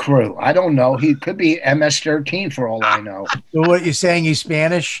 His crew. I don't know. He could be MS-13 for all I know. So what you're saying, he's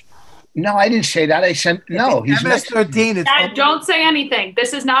Spanish? No, I didn't say that. I said, no. He's MS-13. Dad, don't say anything.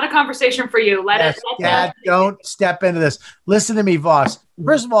 This is not a conversation for you. Dad, don't step into this. Listen to me, Voss.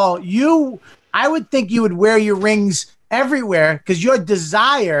 First of all, I would think you would wear your rings everywhere because your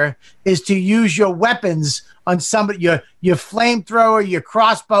desire is to use your weapons on somebody, your flamethrower, your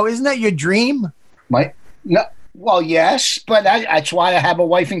crossbow. Isn't that your dream? No, well, yes, but that's why I have a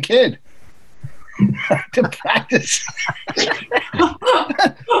wife and kid. To practice.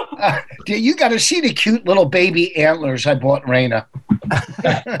 You got to see the cute little baby antlers I bought Raina.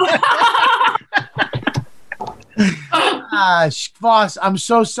 Voss, I'm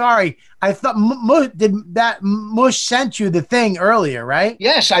so sorry. I thought Mush sent you the thing earlier, right?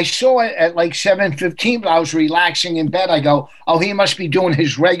 Yes, I saw it at like 7:15, but I was relaxing in bed. I go, oh, he must be doing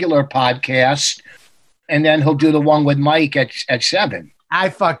his regular podcast, and then he'll do the one with Mike at 7. I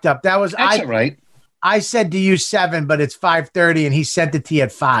fucked up. That's all right. I said to you 7, but it's 5:30, and he sent it to you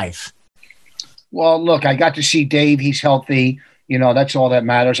at 5. Well, look, I got to see Dave. He's healthy. You know, that's all that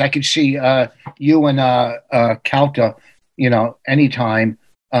matters. I could see you and Calta, anytime.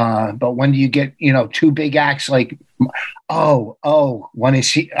 But when do you get, two big acts like, when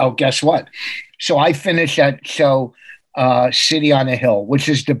is he? Oh, guess what? So I finished that show, City on a Hill, which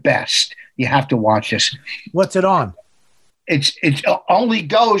is the best. You have to watch this. What's it on? It's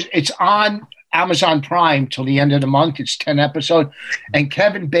on Amazon Prime till the end of the month. It's 10 episodes. And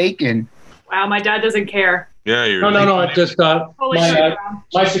Kevin Bacon. Wow, my dad doesn't care. Yeah, you're No. I just got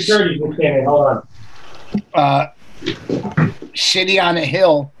my security just came in. Hold on. City on a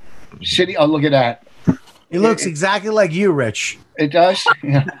Hill. Oh, look at that. He looks exactly like you, Rich. It does?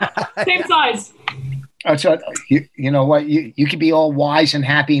 Yeah. Same size. That's what, you know what? You can be all wise and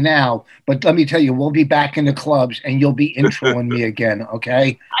happy now, but let me tell you, we'll be back in the clubs and you'll be introing me again,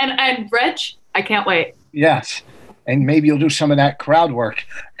 okay? And Rich, I can't wait. Yes. And maybe you'll do some of that crowd work.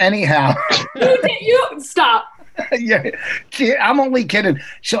 Anyhow. you stop. Yeah. See, I'm only kidding.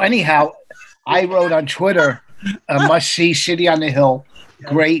 So anyhow, I wrote on Twitter, must see City on the Hill.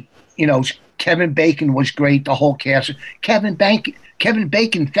 Great. Kevin Bacon was great. The whole cast. Kevin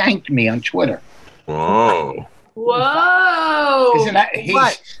Bacon thanked me on Twitter. Whoa. Isn't that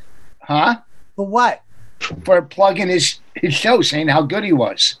what? Huh? For what? For plugging his show, saying how good he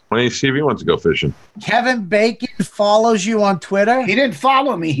was. Why do you see if he wants to go fishing? Kevin Bacon follows you on Twitter? He didn't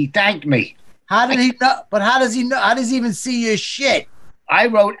follow me. He thanked me. How did he know? But how does he know? How does he even see your shit? I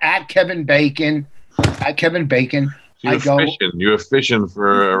wrote at Kevin Bacon. You were fishing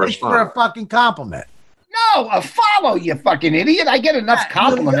for a response. For a fucking compliment. No, a follow, you fucking idiot. I get enough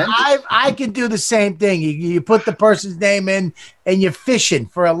compliments. I can do the same thing. You put the person's name in and you're fishing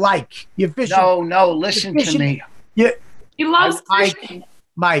for a like. You're fishing. No, listen to me. He loves fishing.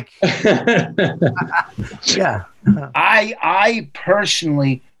 Mike. Yeah. I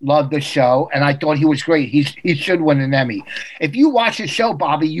personally love the show, and I thought he was great. He should win an Emmy. If you watch the show,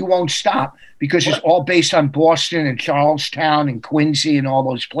 Bobby, you won't stop because it's all based on Boston and Charlestown and Quincy and all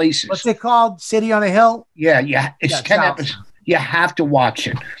those places. What's it called? City on a Hill? Yeah. It's 10 episodes. You have to watch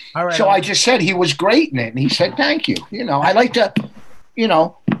it. All right. So I just said he was great in it, and he said thank you. I like to,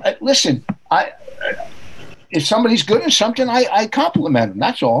 listen. If somebody's good in something, I compliment them.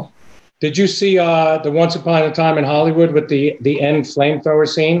 That's all. Did you see the Once Upon a Time in Hollywood with the end flamethrower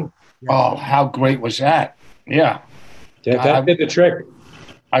scene? Oh, how great was that? Yeah. That did the trick.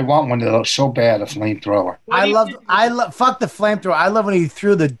 I want one of those so bad, a flamethrower. I love fuck the flamethrower. I love when he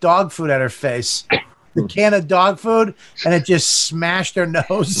threw the dog food at her face. The can of dog food, and it just smashed her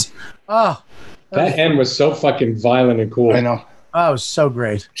nose. Oh. That end was so fucking violent and cool. I know. Oh, it was so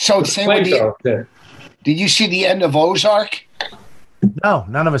great. So same with did you see the end of Ozark? No,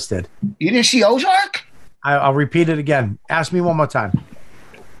 none of us did. You didn't see Ozark? I'll repeat it again. Ask me one more time.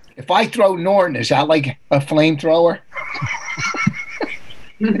 If I throw Norton, is that like a flamethrower?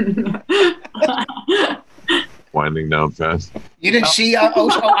 Winding down fast. You didn't see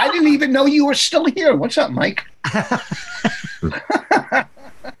Ozark? I didn't even know you were still here. What's up, Mike?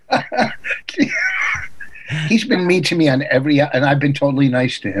 He's been mean to me on and I've been totally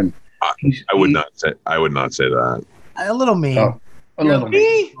nice to him. I would not say that. A little mean. Oh, a little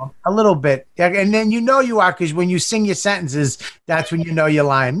mean. A little bit. And then you are because when you sing your sentences, that's when you know you're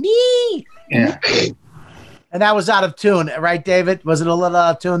lying. Me. Yeah. And that was out of tune, right, David? Was it a little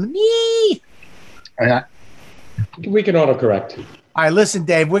out of tune? Me. We can autocorrect. All right, listen,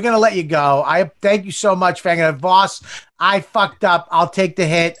 Dave, we're going to let you go. I thank you so much for hanging out. Boss, I fucked up. I'll take the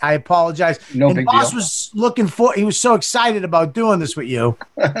hit. I apologize. No big Boss deal. was he was so excited about doing this with you.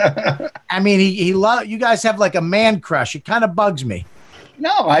 I mean, he loved, you guys have like a man crush. It kind of bugs me.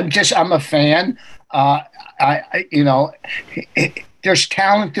 No, I'm a fan. There's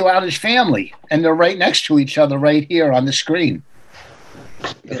talent throughout his family, and they're right next to each other right here on the screen.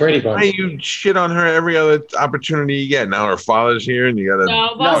 Brady Bunch. Hey, you shit on her every other opportunity you get. Now her father's here, and you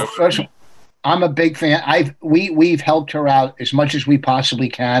gotta. I'm a big fan. We've helped her out as much as we possibly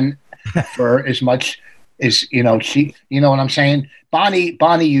can for as much as she. You know what I'm saying?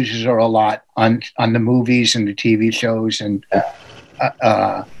 Bonnie uses her a lot on the movies and the TV shows, and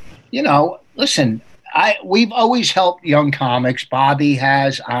listen, we've always helped young comics. Bobby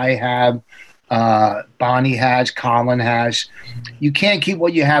has, I have, Bonnie has, Colin has. You can't keep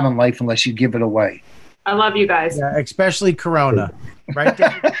what you have in life unless you give it away. I love you guys. Yeah, especially Corona. Right,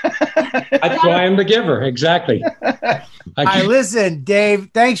 Dave? That's why I'm the giver. Exactly. Listen, Dave,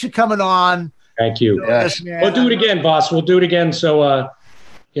 thanks for coming on. Thank you. Yes. We'll do it again, boss. We'll do it again. So,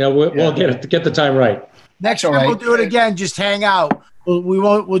 we'll get the time right. Next time we'll do it again. Just hang out.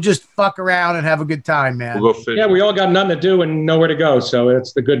 We'll just fuck around and have a good time, man. We'll go fishing. Yeah, we all got nothing to do and nowhere to go. So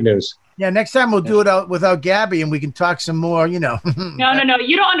that's the good news. Yeah, next time we'll do it without Gabby and we can talk some more, No.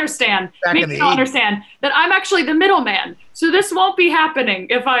 You don't understand. Maybe you don't understand that I'm actually the middleman. So this won't be happening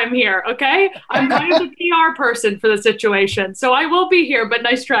if I'm here, okay? I'm kind of the PR person for the situation. So I will be here, but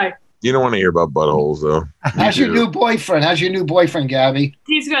nice try. You don't want to hear about buttholes, though. How's your new boyfriend, Gabby?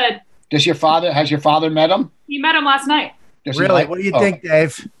 He's good. Has your father met him? He met him last night. Really? What do you think,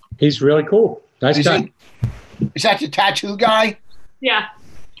 Dave? He's really cool. Nice guy. Is that the tattoo guy? Yeah.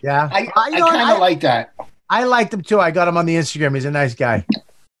 Yeah. I kind of like that. I liked him too. I got him on the Instagram. He's a nice guy.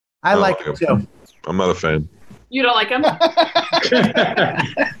 I like him too. I'm not a fan. You don't like him?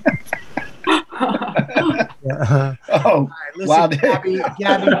 Yeah. Oh, right, listen, wow. Gabby,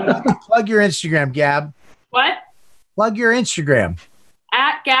 plug your Instagram, Gab. What? Plug your Instagram.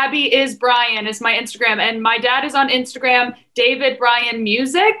 At Gabby is Bryan is my Instagram. And my dad is on Instagram, David Bryan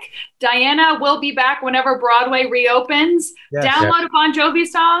Music. Diana will be back whenever Broadway reopens. Yes. Download a Bon Jovi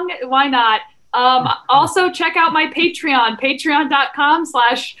song. Why not? Also check out my Patreon,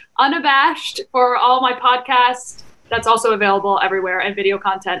 patreon.com/unabashed for all my podcasts. That's also available everywhere and video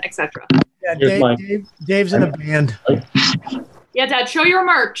content, etc. Yeah, Dave's in a band. Yeah, Dad, show your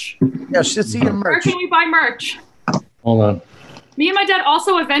merch. Yeah, let's see your merch. Where can we buy merch? Hold on. Me and my dad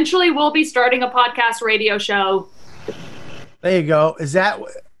also eventually will be starting a podcast radio show. There you go. Is that?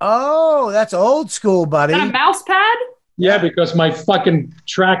 Oh, that's old school, buddy. Is that a mouse pad? Yeah, because my fucking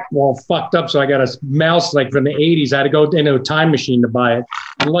track wall fucked up, so I got a mouse like from the 80s. I had to go into a time machine to buy it.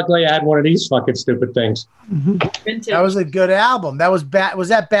 And luckily, I had one of these fucking stupid things. Vintage. That was a good album. That was bad. Was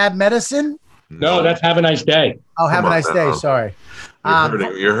that Bad Medicine? No, that's Have a Nice Day. Oh, Have a Nice Day. Sorry.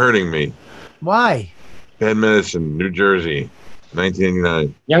 You're hurting me. Why? Bad Medicine, New Jersey,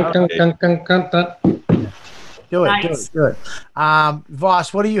 1989. Do it. Nice. Do it.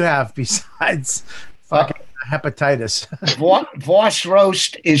 Voss, what do you have besides fucking hepatitis? Voss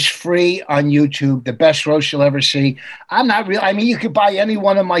Roast is free on YouTube. The best roast you'll ever see. I'm not real. I mean, you could buy any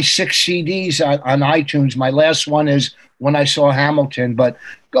one of my 6 CDs on iTunes. My last one is When I Saw Hamilton. But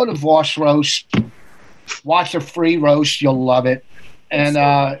go to Voss Roast. Watch a free roast. You'll love it.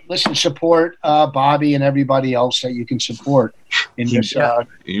 And listen, support Bobby and everybody else that you can support in this.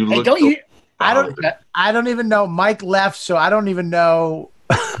 You look I don't even know. Mike left, so I don't even know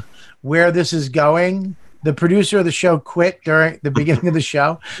where this is going. The producer of the show quit during the beginning of the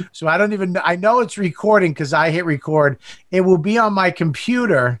show, so I don't even know. I know it's recording because I hit record. It will be on my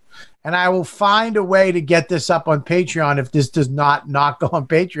computer, and I will find a way to get this up on Patreon if this does not go on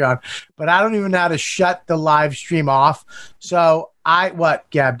Patreon. But I don't even know how to shut the live stream off. So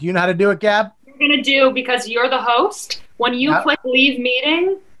Gab? Do you know how to do it, Gab? You're gonna do, because you're the host. When you click leave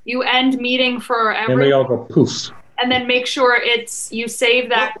meeting, you end meeting for And we all go poof. and then make sure you save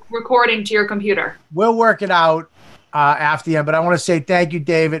that recording to your computer. We'll work it out after the end, but I want to say thank you,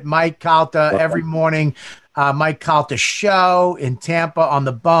 David. Mike Calta, every morning, Mike Calta show in Tampa on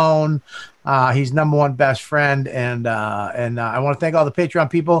the Bone. He's #1 best friend, and I want to thank all the Patreon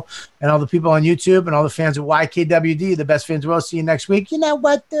people and all the people on YouTube and all the fans of YKWD, the best fans. We'll see you next week. You know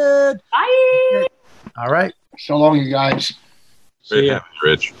what, dude? Bye. All right. So long, you guys. Great having you,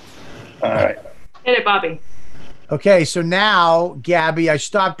 Rich. All right. Hit it, Bobby. Okay, so now, Gabby, I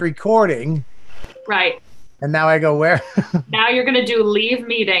stopped recording, Right. and now I go where? Now you're gonna do leave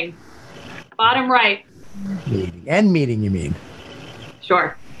meeting. Bottom right. End meeting, you mean?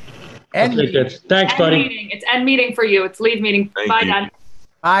 Sure. End Okay, meeting. good. Thanks, End buddy. meeting. It's end meeting for you. It's leave meeting. Thank Bye, you. Dad.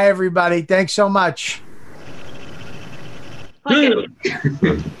 Bye, everybody. Thanks so much. Click it.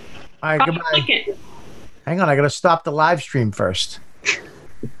 All right, Bobby, goodbye. click it. Hang on, I got to stop the live stream first.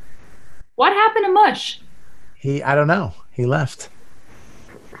 What happened to Mush? I don't know. He left.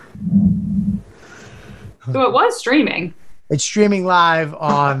 So it was streaming. It's streaming live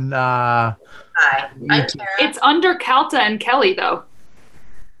on, Hi, I'm Tara. It's under Calta and Kelly, though.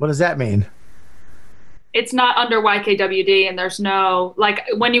 what does that mean? It's not under YKWD, and there's no, like,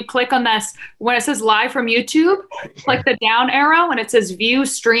 when you click on this, when it says live from YouTube, click the down arrow and it says view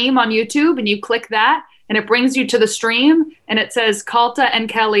stream on YouTube, and you click that and it brings you to the stream, and it says Calta and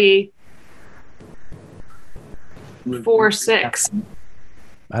Kelly 4-6.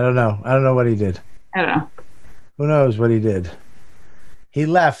 I don't know. I don't know what he did. I don't know. Who knows what he did? He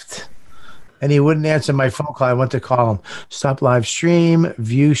left and he wouldn't answer my phone call. I went to call him. Stop live stream,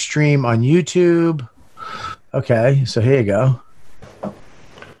 view stream on YouTube. Okay, so here you go.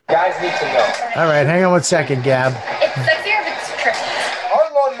 Guys need to know. All right, hang on one second, Gab. It's sexier if it's tricky.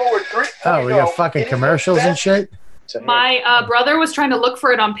 Our lawnmower 3. Oh, we got fucking commercials and shit? My brother was trying to look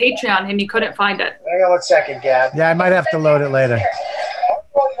for it on Patreon and he couldn't find it. Hang on one second, Gab. Yeah, I might have to load it later.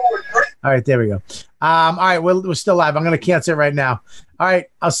 All right, there we go. All right, we're still live. I'm going to cancel it right now. All right,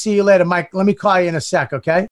 I'll see you later, Mike. Let me call you in a sec, okay?